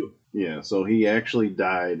 me too. Yeah, so he actually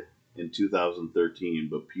died in 2013,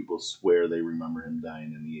 but people swear they remember him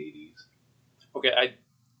dying in the 80s. Okay,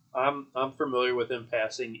 I'm familiar with him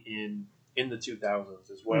passing in the 2000s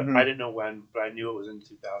as well. Mhm. I didn't know when, but I knew it was in the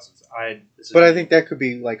 2000s. I think that could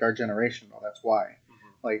be like our generation though. That's why.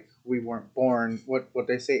 Like we weren't born. What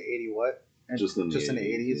they say? 80 what? And Just in the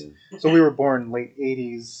 80s. Yeah. So we were born late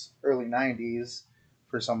 80s, early 90s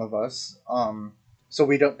for some of us. So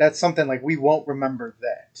we don't. That's something like we won't remember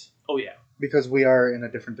that. Oh yeah. Because we are in a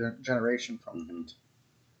different generation from it.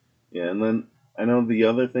 Yeah, and then I know the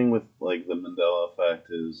other thing with like the Mandela effect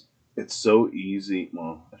is it's so easy.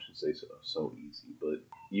 Well, I should say so easy, but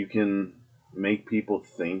you can make people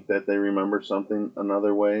think that they remember something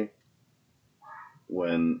another way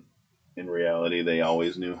when in reality they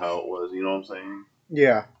always knew how it was. You know what I'm saying?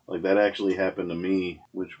 Yeah. Like that actually happened to me.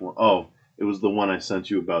 Which one? Oh, it was the one I sent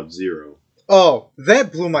you about Zero. Oh,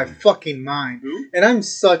 that blew my fucking mind. Who? And I'm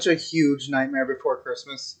such a huge Nightmare Before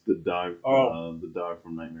Christmas. The dog. The dog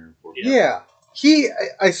from Nightmare Before Christmas. Yeah.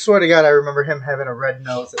 I swear to God, I remember him having a red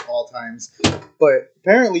nose at all times. But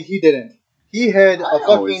apparently he didn't. He had a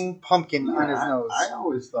fucking pumpkin on his nose. I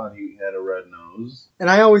always thought he had a red nose. And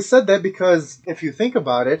I always said that because if you think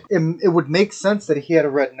about it, it would make sense that he had a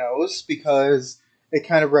red nose because it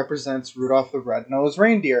kind of represents Rudolph the Red-Nosed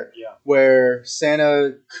Reindeer. Yeah. Where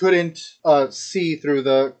Santa couldn't see through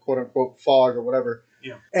the quote-unquote fog or whatever.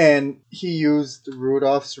 Yeah. And he used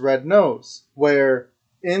Rudolph's red nose. Where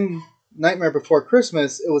in Nightmare Before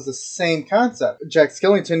Christmas, it was the same concept. Jack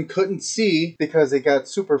Skellington couldn't see because it got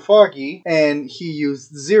super foggy, and he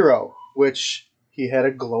used Zero, which he had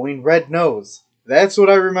a glowing red nose. That's what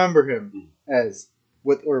I remember him as,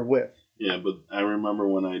 with. Yeah, but I remember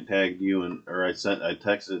when I tagged you I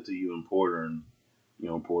texted it to you and Porter, and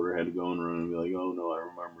Porter had to go in the room and be like, "Oh no, I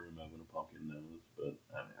remember him having a pumpkin nose," but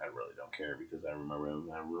I mean, I really don't care because I remember him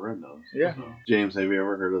having a red nose. Yeah. So. James, have you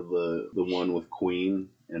ever heard of the one with Queen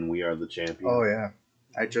and "We Are the Champions"? Oh yeah,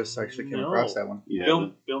 I just actually came across that one. Yeah,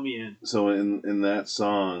 Fill me in. So in that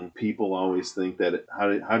song, people always think that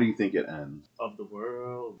how do you think it ends? Of the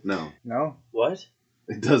world. No. What?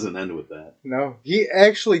 It doesn't end with that. No, he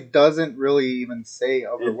actually doesn't really even say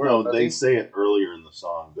of the world. No, they say it earlier in the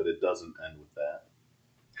song, but it doesn't end with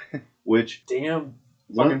that. Which damn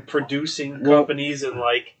fucking producing companies and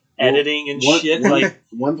like editing and shit.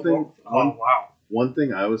 One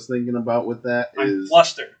thing I was thinking about with that is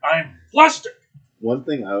I'm flustered. One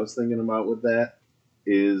thing I was thinking about with that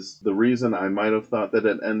is the reason I might have thought that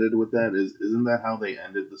it ended with that isn't that how they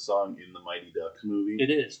ended the song in the Mighty Ducks movie? It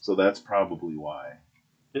is. So that's probably why.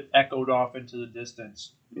 It echoed off into the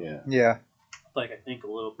distance. Yeah. Yeah. Like, I think a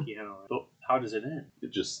little piano. But how does it end?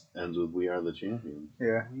 It just ends with "We Are the Champions."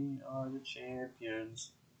 Yeah. We are the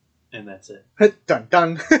champions. And that's it. Dun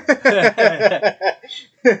dun.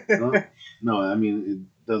 No, I mean,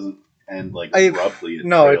 it doesn't end like abruptly.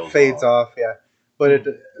 It fades off, yeah. But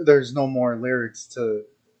there's no more lyrics to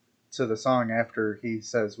the song after he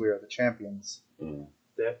says "We are the champions." Yeah.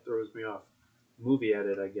 That throws me off. Movie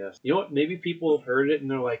edit, I guess. You know what? Maybe people have heard it and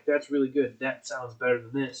they're like, "That's really good. That sounds better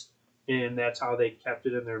than this," and that's how they kept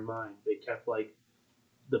it in their mind. They kept like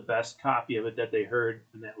the best copy of it that they heard,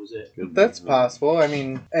 and that was it. That's possible. I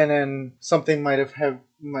mean, and then something might have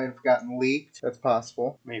gotten leaked. That's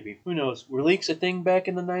possible. Maybe. Who knows? Were leaks a thing back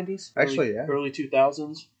in the 90s? Actually, yeah. Early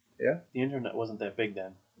 2000s? Yeah. The internet wasn't that big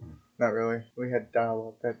then. Not really. We had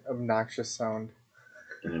dial-up, that obnoxious sound.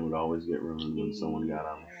 And it would always get ruined when someone got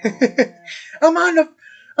on.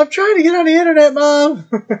 I'm trying to get on the internet, Mom.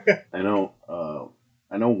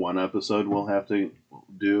 I know one episode we'll have to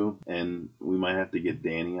do, and we might have to get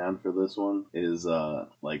Danny on for this one, is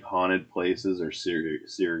like haunted places or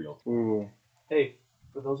serial. Ooh. Hey,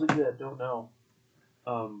 for those of you that don't know,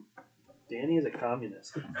 Danny is a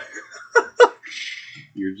communist.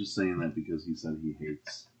 You're just saying that because he said he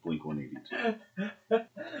hates Blink-182.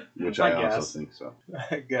 Which I also think so.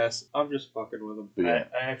 I guess. I'm just fucking with him. Yeah.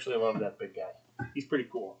 I actually love that big guy. He's pretty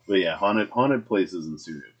cool. But yeah, haunted places and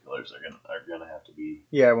serial killers are gonna have to be.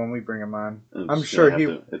 Yeah, when we bring him on, I'm it's sure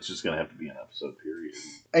just gonna have to be an episode period.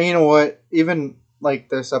 And you know what? Even like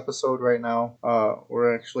this episode right now,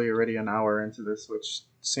 we're actually already an hour into this, which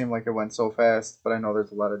seemed like it went so fast, but I know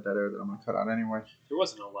there's a lot of dead air that I'm gonna cut out anyway. There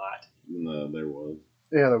wasn't a lot. No, there was.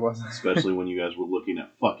 Yeah, there wasn't. Especially when you guys were looking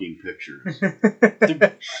at fucking pictures.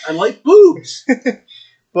 I like boobs.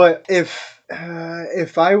 But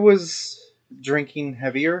if I was drinking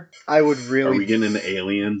heavier, I would Are really. we getting into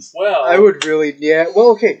aliens? Well, I would really. Yeah.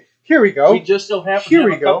 Well, okay. Here we go. we just so happen Here to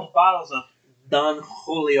we have a go. couple bottles of Don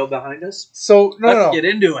Julio behind us. So no, Let's no, no. get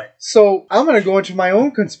into it. So I'm gonna go into my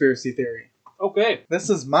own conspiracy theory. Okay. This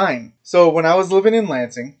is mine. So when I was living in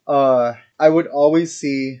Lansing, I would always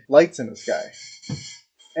see lights in the sky,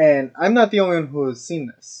 and I'm not the only one who has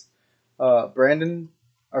seen this. Brandon,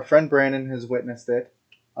 our friend Brandon, has witnessed it.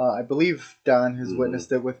 I believe Don has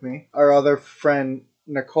witnessed it with me. Our other friend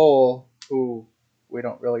Nicole, who we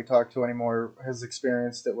don't really talk to anymore, has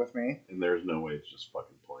experienced it with me. And there's no way it's just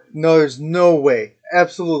fucking planes. No, there's no way.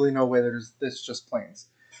 Absolutely no way that it's just planes.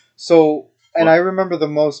 So, and I remember the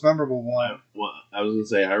most memorable one. Well, I was gonna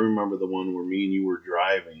say I remember the one where me and you were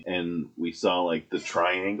driving and we saw like the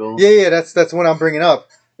triangle. Yeah, that's what I'm bringing up.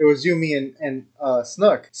 It was you, me, and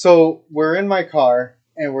Snook. So we're in my car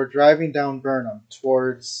and we're driving down Burnham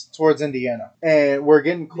towards Indiana, and we're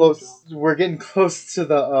getting close. We're getting close to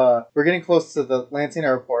the Lansing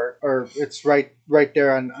Airport, or it's right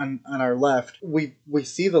there on our left. We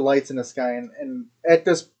see the lights in the sky, and at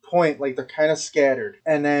this point, like, they're kind of scattered,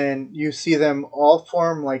 and then you see them all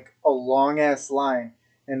form like a long ass line.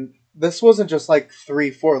 And this wasn't just like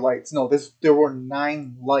 3-4 lights. No, there were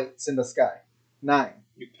 9 lights in the sky. 9.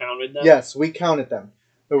 You counted them? Yes, we counted them.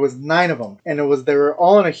 There was 9 of them, and they were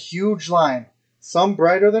all in a huge line. Some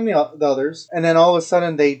brighter than the others, and then all of a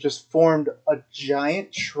sudden they just formed a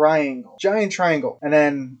giant triangle. And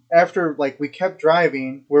then after, like, we kept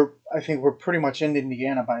driving, I think we're pretty much in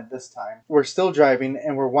Indiana by this time. We're still driving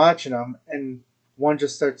and we're watching them, and one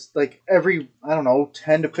just starts, like, every, I don't know,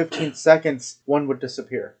 10 to 15 seconds, one would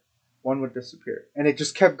disappear. And it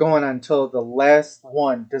just kept going on until the last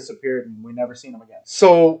one disappeared and we never seen them again.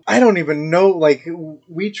 So I don't even know, like,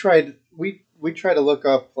 we tried to look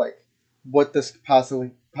up, like, what this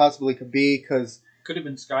possibly could be, because Could have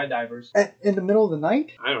been skydivers. in the middle of the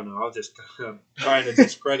night. I don't know. I was just trying to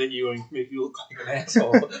discredit you and make you look like an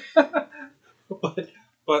asshole.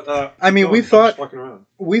 but I mean, no, we I'm thought just fucking around.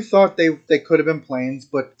 they could have been planes,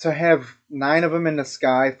 but to have 9 of them in the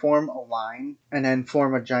sky form a line and then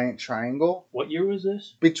form a giant triangle What year was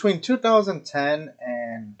this? between 2010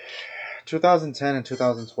 and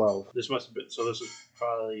 2012. This must have been. So this was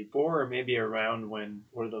probably before or maybe around when.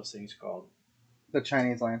 What are those things called? The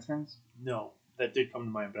Chinese lanterns. No, that did come to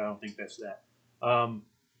mind, but I don't think that's that.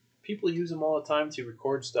 People use them all the time to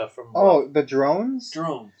record stuff from. Oh, the drones?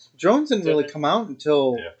 Drones. Drones didn't really Did they? come out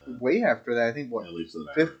until Yeah. way after that. I think, what, At least that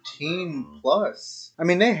I 15 plus? I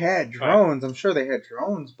mean, they had drones. I'm sure they had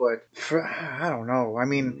drones, but I don't know. I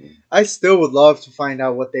mean, I still would love to find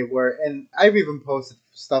out what they were. And I've even posted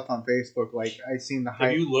stuff on Facebook. Like, I've seen the Have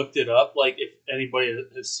hype. you looked it up? Like, if anybody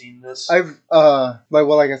has seen this? Like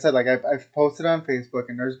I said, like, I've posted on Facebook,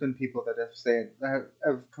 and there's been people that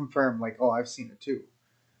have confirmed, like, oh, I've seen it too.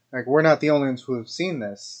 Like, we're not the only ones who have seen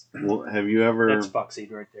this. Well, have you ever? That's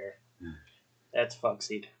fuckseed right there. That's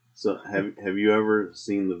fuckseed. So have you ever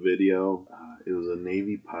seen the video? It was a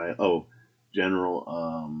Navy pilot. Oh, General.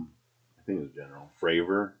 I think it was General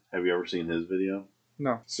Fravor. Have you ever seen his video?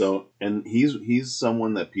 No. So, and he's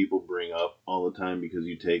someone that people bring up all the time because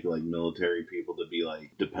you take, like, military people to be,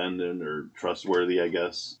 like, dependent or trustworthy, I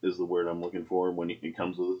guess is the word I'm looking for when it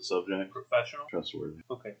comes to the subject. Professional? Trustworthy.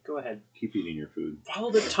 Okay, go ahead. Keep eating your food. Follow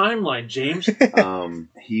the timeline, James.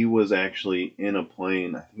 He was actually in a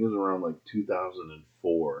plane, I think it was around, like,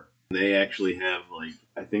 2004. They actually have, like,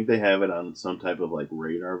 I think they have it on some type of, like,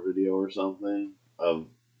 radar video or something of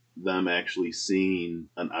them actually seeing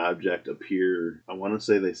an object appear. I want to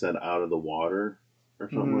say they said out of the water or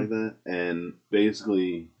something like that. And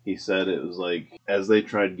basically, he said it was like, as they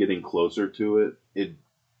tried getting closer to it, it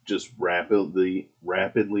just rapidly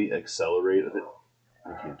accelerated.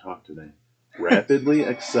 I can't talk today. Rapidly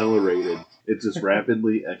accelerated. It just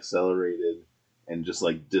rapidly accelerated and just,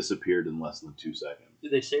 like, disappeared in less than 2 seconds.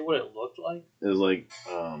 Did they say what it looked like? It was like,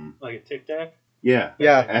 Like a Tic Tac? yeah.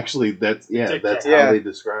 Yeah. Actually, that's Tic-tac. how Yeah. they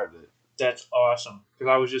described it. That's awesome.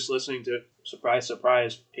 Because I was just listening to, surprise,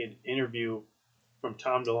 an interview from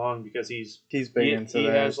Tom DeLonge, because He's big into he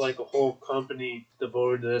that. has, like, a whole company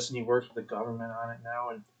devoted to this, and he works with the government on it now,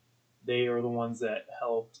 and they are the ones that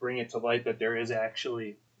helped bring it to light that there is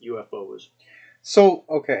actually UFOs. So,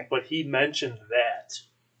 okay. But he mentioned that.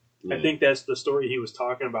 Yeah. I think that's the story he was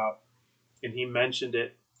talking about, and he mentioned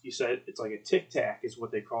it he said it's like a tic tac is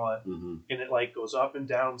what they call it, Mm-hmm. and it like goes up and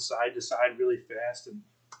down, side to side, really fast, and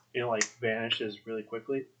like vanishes really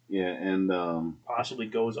quickly. Yeah, and Possibly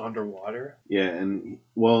goes underwater. yeah, and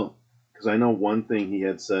well, because I know one thing he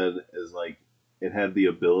had said is like it had the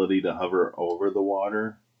ability to hover over the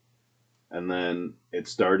water, and then it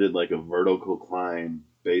started like a vertical climb,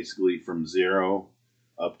 basically from 0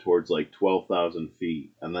 up towards like 12,000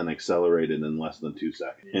 feet, and then accelerated in less than 2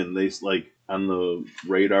 seconds. And they like on the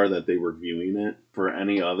radar that they were viewing it for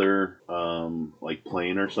any other like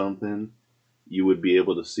plane or something, you would be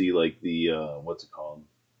able to see like the what's it called?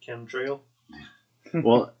 Chemtrail.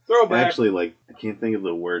 Well, Throwback. actually, like I can't think of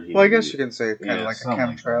the word he. Well, I guess used. you can say kind of Yeah, like a something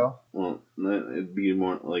like chemtrail. Well, it'd be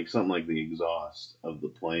more like something like the exhaust of the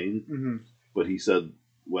plane. Mm-hmm. But he said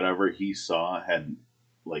whatever he saw had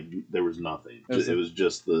like there was nothing. It was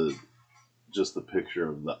just the picture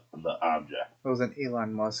of the object. It was an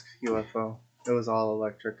Elon Musk UFO. It was all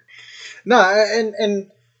electric. No, and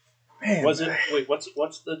man, Was it? Wait,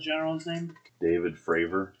 what's the general's name? David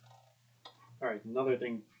Fravor. All right. Another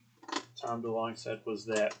thing Tom DeLonge said was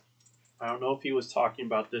that I don't know if he was talking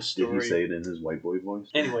about this Did story. he say it in his white boy voice?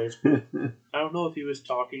 Anyways, I don't know if he was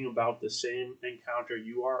talking about the same encounter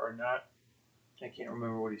you are or not. I can't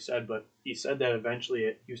remember what he said, but he said that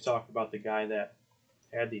eventually he was talking about the guy that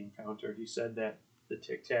had the encounter. He said that the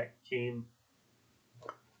Tic Tac came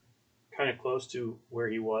kind of close to where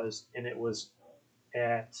he was, and it was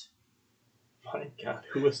at. My God,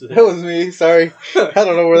 who was that? that was me. Sorry, I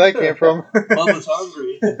don't know where that came from. Mama's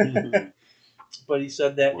hungry. But he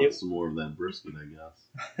said that Want some more of that brisket, I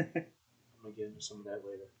guess. I'm gonna get into some of that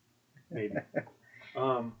later, maybe.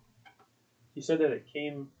 He said that it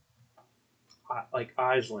came like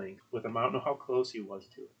eyes length with him. I don't know how close he was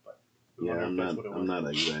to it, but Yeah, wonder I'm if that's what it was. not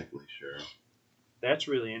exactly sure. That's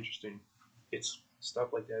really interesting. It's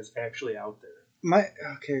stuff like that is actually out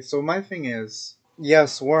there. So my thing is,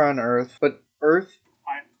 yes, we're on Earth, but Earth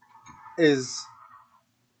is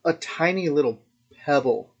a tiny little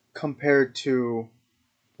pebble compared to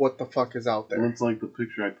what the fuck is out Well, there. it's like the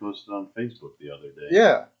picture I posted on Facebook the other day.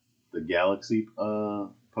 Yeah, The galaxy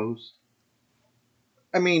post.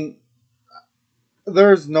 I mean,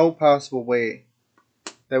 there's no possible way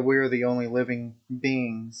that we're the only living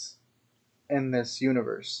beings in this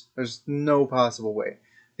universe. There's no possible way.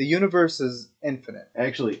 The universe is infinite.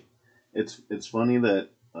 Actually, it's funny that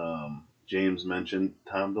James mentioned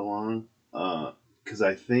Tom DeLonge, because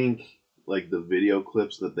I think like the video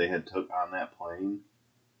clips that they had took on that plane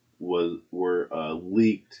were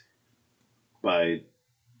leaked by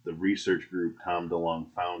the research group Tom DeLonge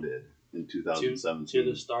founded in 2017.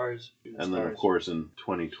 To the stars. And then, of course, in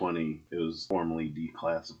 2020, it was formally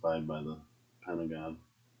declassified by the Pentagon.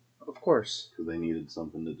 Of course. Because they needed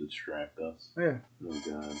something to distract us. Yeah. Oh,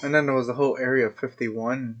 God. And then there was the whole Area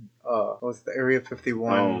 51. What was the Area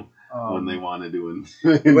 51? When they wanted to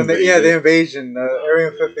the invasion, the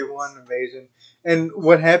Area 51 invasion. And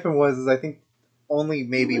what happened was I think only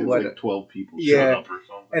maybe like 12 people showed up or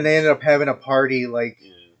something. And they ended up having a party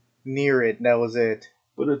near it, and that was it.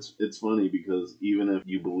 But it's funny because even if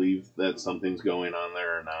you believe that something's going on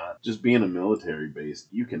there or not, just being a military base,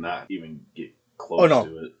 you cannot even get close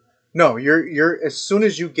to it. No, you're as soon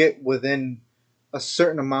as you get within a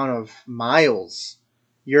certain amount of miles,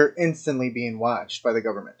 you're instantly being watched by the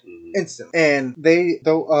government. Mm-hmm. Instantly. And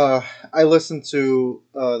I listened to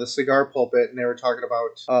the Cigar Pulpit, and they were talking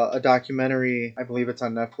about a documentary, I believe it's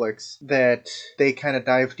on Netflix, that they kind of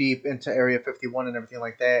dive deep into Area 51 and everything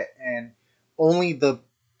like that, and only the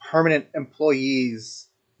permanent employees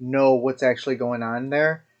know what's actually going on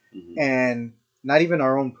there. Mm-hmm. And not even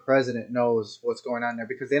our own president knows what's going on there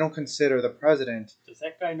because they don't consider the president. Does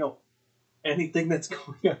that guy know anything that's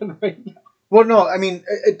going on right now? Well, no, I mean,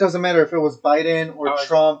 it doesn't matter if it was Biden or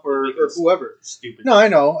Trump or whoever. Stupid. No, I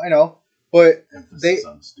know. But Emphasis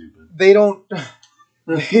on stupid. they don't.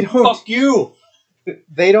 Fuck you!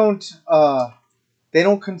 They don't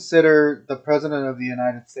consider the president of the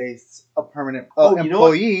United States a permanent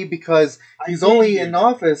employee because he's only in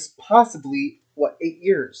office possibly, 8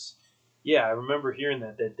 years? Yeah, I remember hearing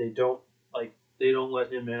that they don't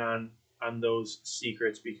let him in on those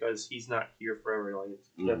secrets because he's not here forever.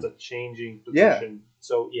 Like that's a changing position. Yeah.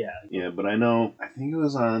 So yeah. Yeah, but I think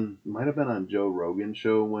it might have been on Joe Rogan's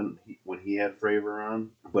show when he had Fravor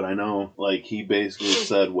on. But I know like he basically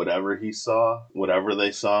said whatever they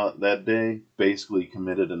saw that day basically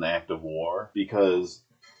committed an act of war because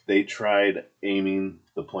they tried aiming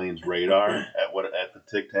the plane's radar at the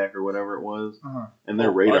Tic Tac or whatever it was, and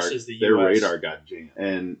their radar got jammed.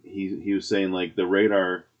 And he was saying like the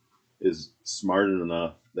radar is smart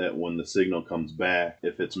enough that when the signal comes back,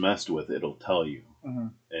 if it's messed with, it'll tell you.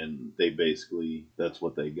 and they basically that's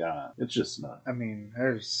what they got. It's just not. I mean,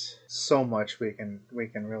 there's so much we can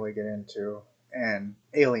really get into, and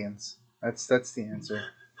aliens. That's the answer.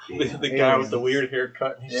 The guy with the weird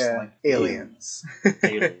haircut. And he's just like aliens.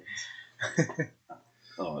 aliens.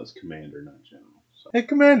 Oh, it's Commander, not General. So. Hey,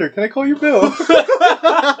 Commander, can I call you Bill?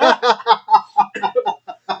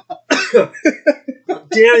 Damn,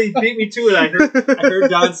 he beat me to it. I heard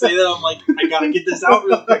Don say that. I'm like, I gotta get this out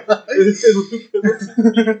real quick.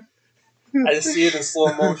 I just see it in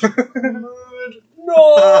slow motion.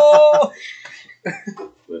 No.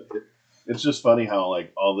 But it's just funny how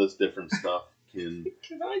like all this different stuff can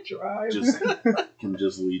I drive? can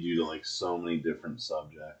just lead you to like so many different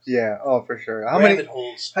subjects. Yeah. Oh, for sure. How Rabbit many?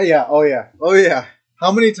 holes. Yeah. Oh yeah.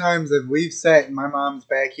 How many times have we sat in my mom's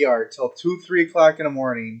backyard till 2-3 o'clock in the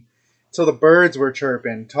morning, till the birds were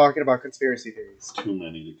chirping, talking about conspiracy theories? Too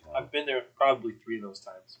many to count. I've been there probably 3 of those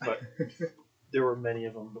times, but there were many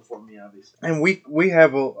of them before me, obviously. And we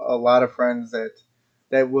have a lot of friends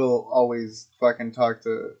that will always fucking talk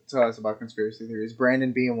to us about conspiracy theories.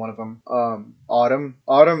 Brandon being one of them. Autumn,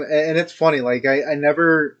 and it's funny. Like I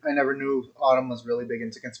never knew Autumn was really big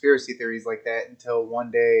into conspiracy theories like that until one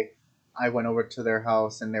day I went over to their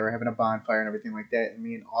house and they were having a bonfire and everything like that. And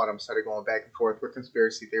me and Autumn started going back and forth with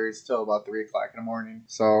conspiracy theories till about 3 o'clock in the morning.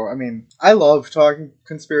 So I mean, I love talking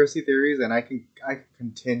conspiracy theories, and I can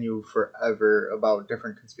continue forever about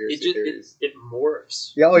different conspiracy theories. It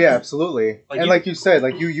morphs. Yeah, oh yeah, absolutely. Like and like you said,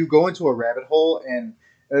 like you go into a rabbit hole and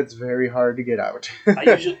it's very hard to get out. I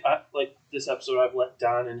usually like this episode. I've let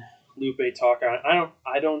Don and Lupe talk on.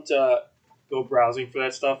 I don't go browsing for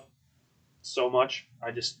that stuff so much. I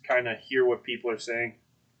just kind of hear what people are saying,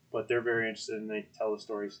 but they're very interested and they tell the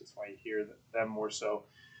stories. That's why you hear them more so.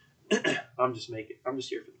 I'm just here for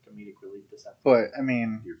the comedic relief this episode. But I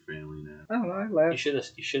mean, Your family now. I don't know. I laugh. You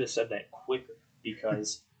should have said that quicker,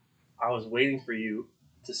 because I was waiting for you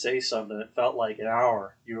to say something. It felt like an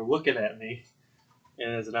hour. You were looking at me,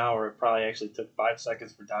 and as an hour, it probably actually took 5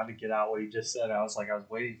 seconds for Don to get out what he just said. I was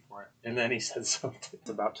waiting for it, and then he said something. It's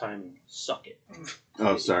about timing. Suck it.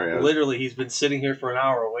 Oh, sorry. Literally, he's been sitting here for an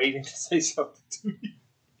hour waiting to say something to me.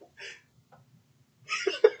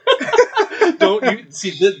 Don't you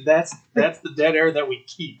see? That's the dead air that we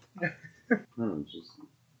keep. No, it's just.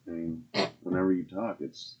 I mean, whenever you talk,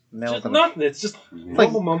 it's Nails Just on nothing. It's just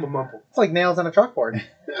like- mumble. it's like nails on a chalkboard.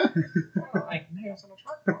 Like nails on a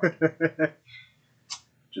chalkboard.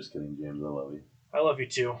 just kidding, James. I love you. I love you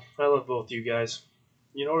too. I love both you guys.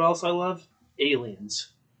 You know what else I love? Aliens.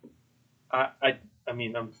 I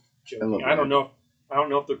mean, I'm joking. I don't know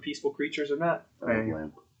if they're peaceful creatures or not. I love Hey.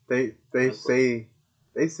 lamp. they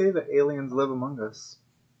say that aliens live among us.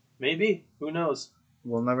 Maybe. Who knows?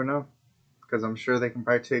 We'll never know, because I'm sure they can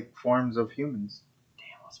probably take forms of humans.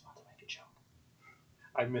 Damn, I was about to make a joke.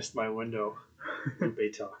 I missed my window.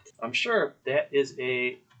 Lupe talked. I'm sure that is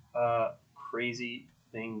a crazy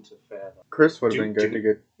thing to fathom. Chris would have been good to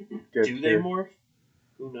get Do they here. morph?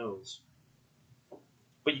 Who knows?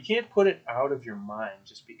 But you can't put it out of your mind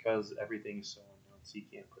just because everything is so unknown. So you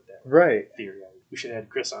can't put that Right. theory out. We should have had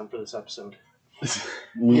Chris on for this episode.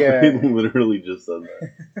 Yeah. Literally just said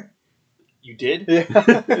that. You did? Yeah.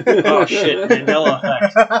 Oh shit! Mandela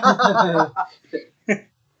Effect.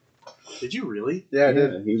 Did you really? Yeah, I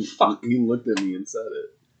did. He looked at me and said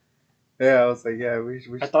it. Yeah, I was like, yeah, we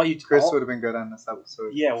I thought you. Chris would have been good on this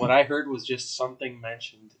episode. Yeah, what I heard was just something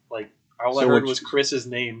mentioned. Like all I So heard what was you- Chris's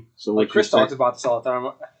name. So Like what Chris you're talks saying, about this all the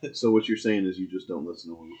time. so what you're saying is you just don't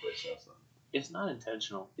listen to when Lupe says that. It's not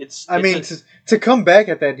intentional. It's. I mean, to come back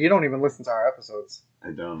at that, you don't even listen to our episodes.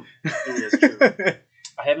 I don't. It is true.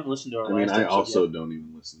 I haven't listened to our I mean, last I episode also yet. don't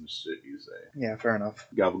even listen to shit you say. Yeah, fair enough.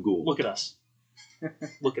 Gabagool. Look at us.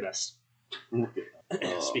 Look at us. Look at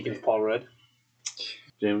that. Speaking man. of Paul Rudd.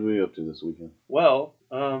 James, what are you up to this weekend? Well,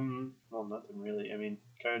 nothing really. I mean,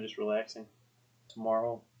 kind of just relaxing.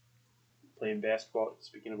 Tomorrow, playing basketball.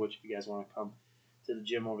 Speaking of which, if you guys want to come to the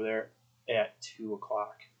gym over there at 2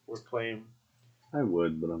 o'clock, we're playing. I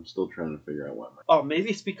would, but I'm still trying to figure out what my... Oh, maybe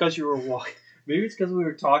it's because you were walking. Maybe it's because we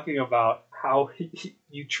were talking about how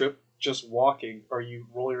you trip just walking, or you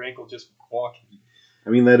roll your ankle just walking. I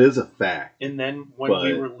mean, that is a fact. And then when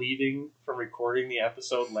we were leaving from recording the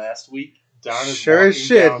episode last week, Don is Sure as walking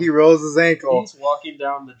shit, down- he rolls his ankle. He's walking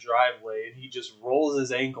down the driveway and he just rolls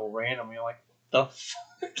his ankle randomly. I'm like, the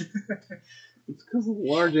fuck? It's because of the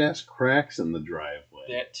large-ass cracks in the driveway.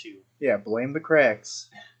 That too. Yeah, blame the cracks.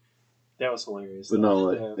 That was hilarious. But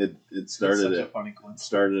no, Yeah. it It's started such a at funny coincidence.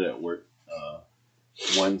 started at work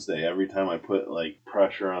Wednesday. Every time I put like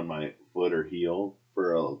pressure on my foot or heel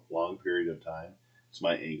for a long period of time, it's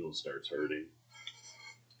my ankle starts hurting.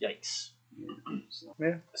 Yikes. So,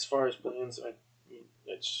 As far as plans,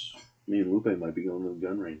 it's... me and Lupe might be going to the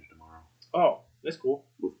gun range tomorrow Oh, that's cool.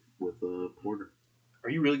 with Porter. Are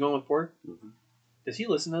you really going with Porter? Mm-hmm. Does he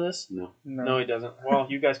listen to this? No. No, he doesn't. Well,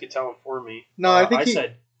 you guys could tell him for me. No, I think I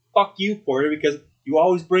said, fuck you, Porter, because you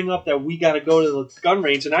always bring up that we got to go to the gun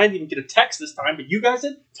range, and I didn't even get a text this time, but you guys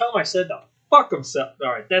did? Tell him I said to fuck himself.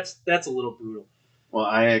 All right, that's a little brutal. Well,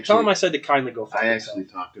 Tell him I said to kindly go fuck I himself.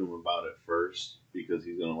 actually talked to him about it first because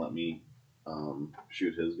he's going to let me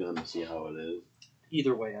shoot his gun to see how it is.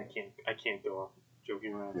 Either way, I can't go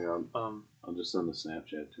joking around. Yeah, I'll just send a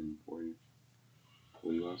Snapchat to him for you.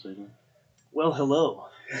 What do you want to say to him? Well, hello.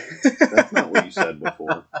 That's not what you said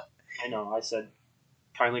before. I know. I said,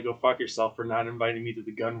 kindly go fuck yourself for not inviting me to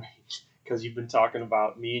the gun range because you've been talking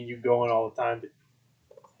about me and you going all the time, but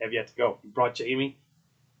have yet to go. You brought Jamie.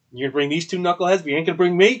 You're going to bring these two knuckleheads, but you ain't going to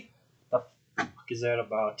bring me? The fuck is that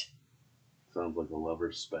about? Sounds like a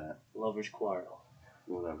lover's spat. Lover's quarrel.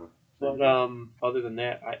 Whatever. But other than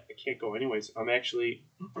that, I can't go anyways. I'm actually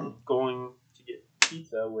going to get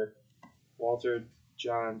pizza with Walter,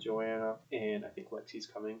 John, Joanna, and I think Lexi's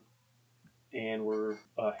coming. And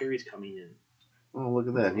Harry's coming in. Oh, look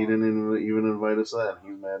at that. He didn't even invite us that.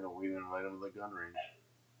 He's mad that we didn't invite him to the gun range.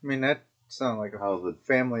 I mean, that sounds like How's a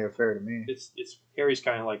family affair to me. It's Harry's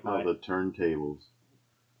kind of like the my turntables?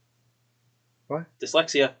 What?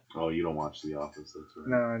 dyslexia. Oh, you don't watch The Office, that's right.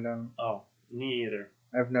 No, I don't. Oh, me either.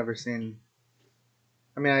 I've never seen.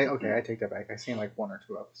 I mean, I take that back. I've seen like 1 or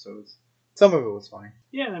 2 episodes. Some of it was funny.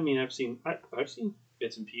 Yeah, I mean, I've seen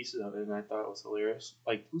bits and pieces of it, and I thought it was hilarious.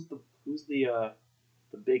 Like, who's the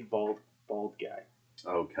big bald guy?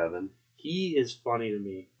 Oh, Kevin. He is funny to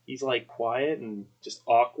me. He's like quiet and just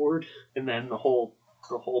awkward, and then the whole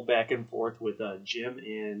back and forth with Jim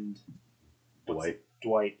and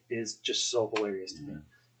Dwight is just so hilarious to me.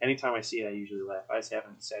 Anytime I see it, I usually laugh. I just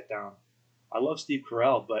haven't sat down. I love Steve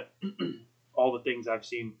Carell, but all the things I've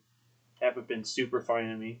seen haven't been super funny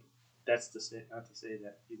to me. That's not to say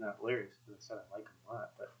that he's not hilarious, because I said I like him a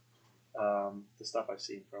lot, but the stuff I've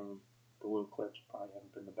seen from him, the little clips probably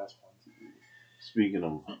haven't been the best ones. Speaking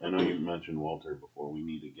of, I know you mentioned Walter before. We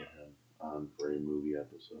need to get him on for a movie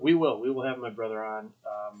episode. We will have my brother on.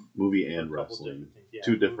 Movie and for a couple wrestling. different things. Yeah,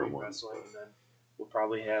 Two different movie, ones. wrestling, and then we'll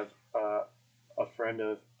probably have a friend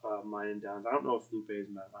of mine in Downs. I don't know if Lupe is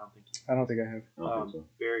met. I don't think I have. I don't think so.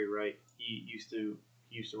 Barry Wright. He used to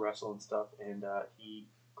wrestle and stuff, and he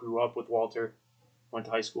grew up with Walter, went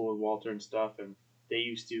to high school with Walter and stuff, and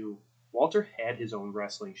Walter had his own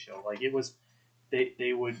wrestling show. Like, it was,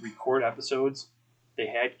 they would record episodes, they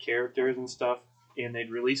had characters and stuff, and they'd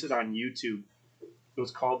release it on YouTube. It was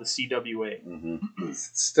called the CWA. Mm-hmm. It's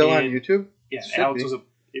still on YouTube? Yeah, Should Alex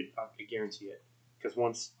be. I guarantee it, because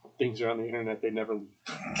once things are on the internet, they never leave.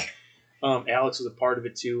 Alex was a part of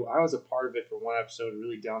it too. I was a part of it for one episode,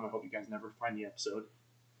 really dumb. I hope you guys never find the episode.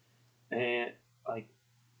 And like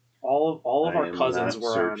all of our cousins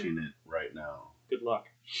were searching on it right now. Good luck.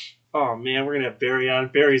 Oh man, we're gonna have Barry on.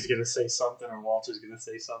 Barry's gonna say something, or Walter's gonna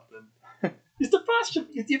say something. It's the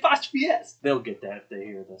apostrophe S. They'll get that if they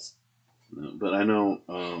hear this. No, but I know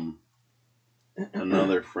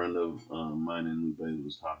another friend of mine in Lupe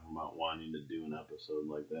was talking about wanting to do an episode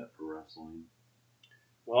like that for wrestling.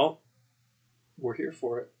 Well, we're here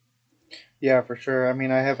for it. Yeah, for sure. I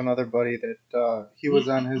mean, I have another buddy that he was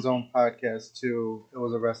on his own podcast too. It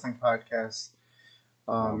was a wrestling podcast.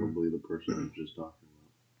 Probably the person I was just talking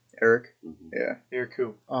about. Eric. Mm-hmm. Yeah. Eric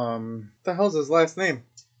who? What the hell's his last name?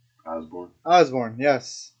 Osborne.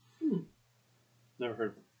 Yes. Never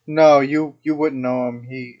heard of him. No, you wouldn't know him.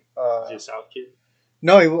 He Is he a South kid?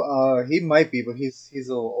 No, he might be, but he's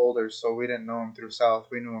a little older, so we didn't know him through South.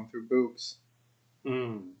 We knew him through Books.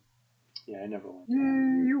 Yeah, I never went.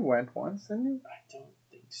 Yeah, you went once, didn't you? I don't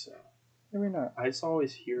think so. Maybe not. I just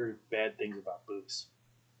always hear bad things about Books.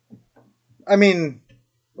 I mean,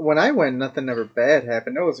 when I went, nothing ever bad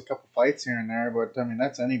happened. There was a couple fights here and there, but I mean,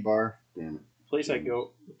 that's any bar. Damn it.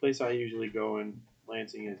 The place I usually go in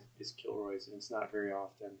Lansing is Kilroy's, and it's not very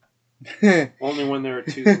often. Only when there are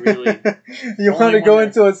two really. You want to go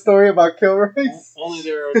into a story about Kilroy's? Only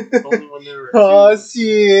when there are two. Oh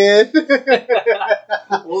shit!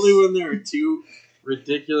 Only when there are two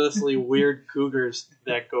ridiculously weird cougars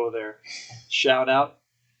that go there. Shout out.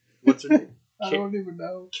 What's her name? I don't even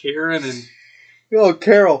know. Karen and. Oh,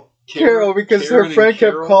 Carol, because Karen her friend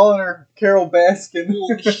kept Carol? calling her Carol Baskin.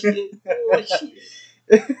 Oh shit!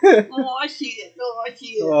 Oh shit!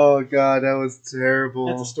 Oh god, that was terrible.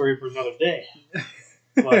 That's a story for another day.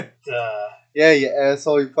 But Yeah, you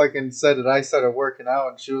asshole. You fucking said that I started working out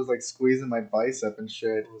and she was like squeezing my bicep and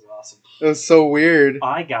shit. It was awesome. It was so weird.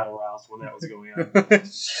 I got aroused when that was going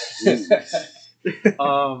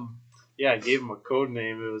on. Yeah, I gave him a code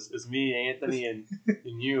name. It was me, Anthony, and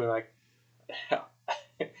you. And I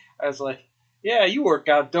was like, yeah, you work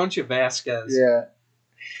out, don't you, Vasquez? Yeah.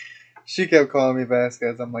 She kept calling me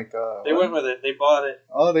Vasquez. I'm like, They went with it. They bought it.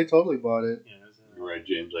 Oh, they totally bought it. Yeah, You're right,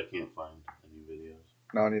 James. I can't find any videos.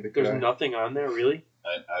 No, neither could There's I. nothing on there, really?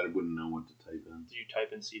 I wouldn't know what to type in. Do you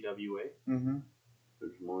type in CWA? Mm-hmm.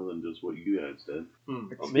 There's more than just what you guys did. Well,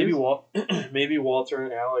 maybe Walter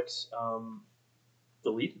and Alex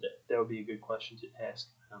deleted it. That would be a good question to ask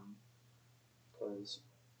them. Because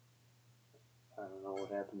I don't know what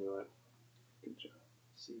happened to it. Good job.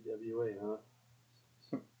 CWA, huh?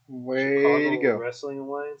 Way Chicago to go. Wrestling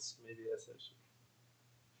Alliance? Maybe that's it.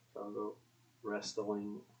 Chicago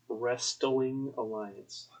Wrestling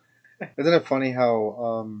Alliance. Isn't it funny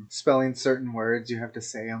how spelling certain words you have to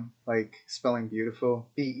say them? Like spelling beautiful,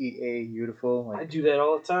 B-E-A, beautiful. I Like do that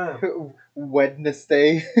all the time.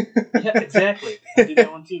 Wednesday. Yeah, exactly. I do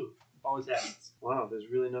that one too. Always happens. Wow, there's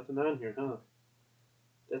really nothing on here, huh?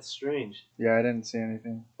 That's strange. Yeah, I didn't see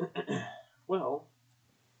anything. Well,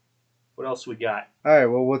 what else we got? All right,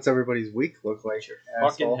 well, what's everybody's week look like? Fucking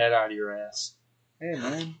Asshole? head out of your ass. Hey,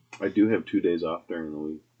 man. I do have 2 days off during the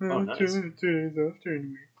week. Oh, nice. 2 days off during the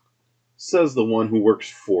week. Says the one who works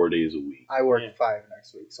 4 days a week. I work Yeah. 5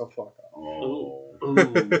 next week, so fuck off. Oh. Ooh.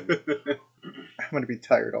 I'm gonna be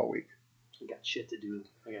tired all week. I got shit to do.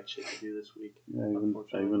 This week. Yeah,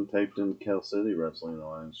 I even typed in Cal City Wrestling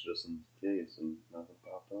Alliance just in case, and nothing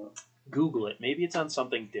popped up. Google it. Maybe it's on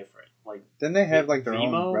something different. Like Didn't they have like their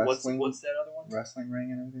Vimo? own wrestling What's that other one? wrestling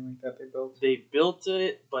ring and everything like that they built? They built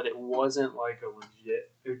it, but it wasn't like a legit.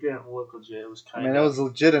 It didn't look legit. It was I kind mean, of. it was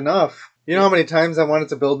legit enough. You know how many times I wanted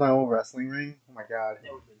to build my own wrestling ring? Oh my god.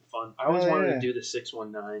 That would have been fun. I always Oh, wanted yeah. to do the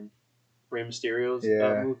 619 Rey Mysterio's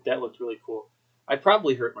Yeah. move. That looked really cool. I'd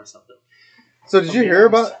probably hurt myself though. So did I'll you be hear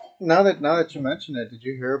honest. about now that you mention it? Did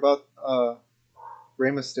you hear about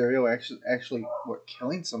Rey Mysterio actually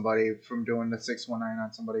killing somebody from doing the 619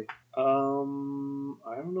 on somebody? I don't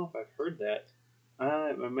know if I've heard that.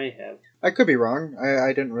 I may have. I could be wrong.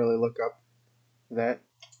 I didn't really look up that.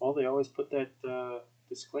 Well, they always put that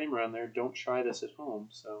disclaimer on there. Don't try this at home.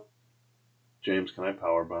 So, James, can I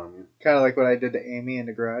powerbomb you? Kind of like what I did to Amy in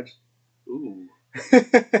the garage. ooh.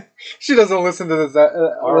 She doesn't listen to this. Listen to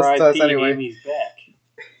us R.I.P. anyway. Amy's back.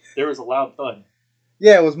 There was a loud thud.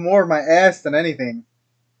 Yeah, it was more my ass than anything.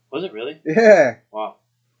 Was it really? Yeah, Wow.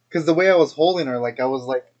 because the way I was holding her, like I was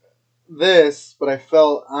like this, but I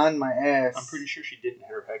fell on my ass. I'm pretty sure she didn't hit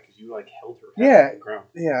her head because you like held her head Yeah. on the ground.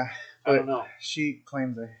 Yeah, I don't know. she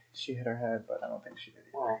claims that she hit her head, but I don't think she did.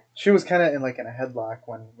 Well, She was kind of in a headlock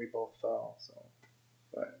when we both fell. So,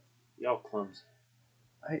 but y'all clumsy.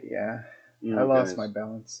 You I know, lost guys, my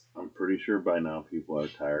balance. I'm pretty sure by now people are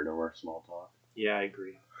tired of our small talk. Yeah, I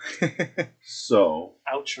agree. So,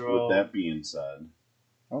 Outro. with that being said,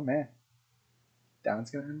 Oh man, Don's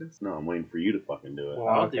gonna end this. no, I'm waiting for you to fucking do it. Well,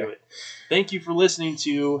 I'll okay. do it. Thank you for listening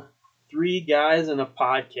to 3 Guys in a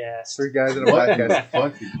Podcast. 3 guys in a What in the podcast.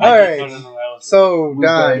 fuck did you- All right. No, that was So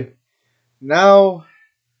Don, Okay. now,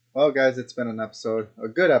 well, guys, it's been an episode, a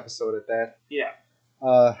good episode at that. yeah.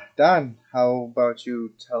 Don, how about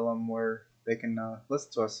you tell them where they can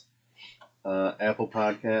listen to us? Apple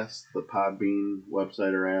Podcasts, the Podbean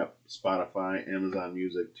website or app, Spotify, Amazon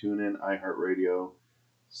Music, TuneIn, iHeartRadio,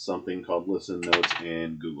 something called Listen Notes,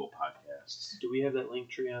 and Google Podcasts. Do we have that link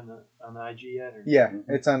tree on the IG yet? Or? Yeah,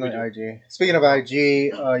 it's on the We do. IG. Speaking of IG,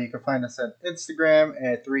 you can find us at Instagram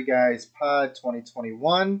at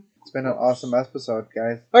 3GuysPod2021. It's been an awesome episode,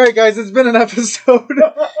 guys. All right, guys, it's been an episode.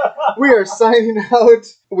 We are signing out.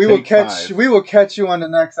 We will catch you on the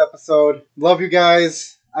next episode. Love you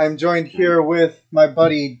guys. I'm joined here with my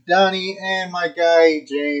buddy Donnie and my guy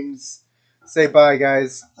James. Say bye,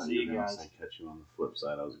 guys. See you I was guys. gonna catch you on the flip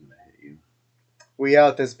side. I was gonna hit you. We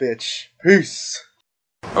out this bitch. Peace.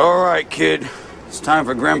 All right, kid. It's time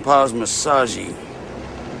for Grandpa's massaging.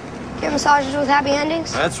 Get massages with happy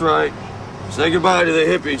endings? That's right. Say goodbye to the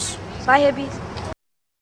hippies. Bye, hippies.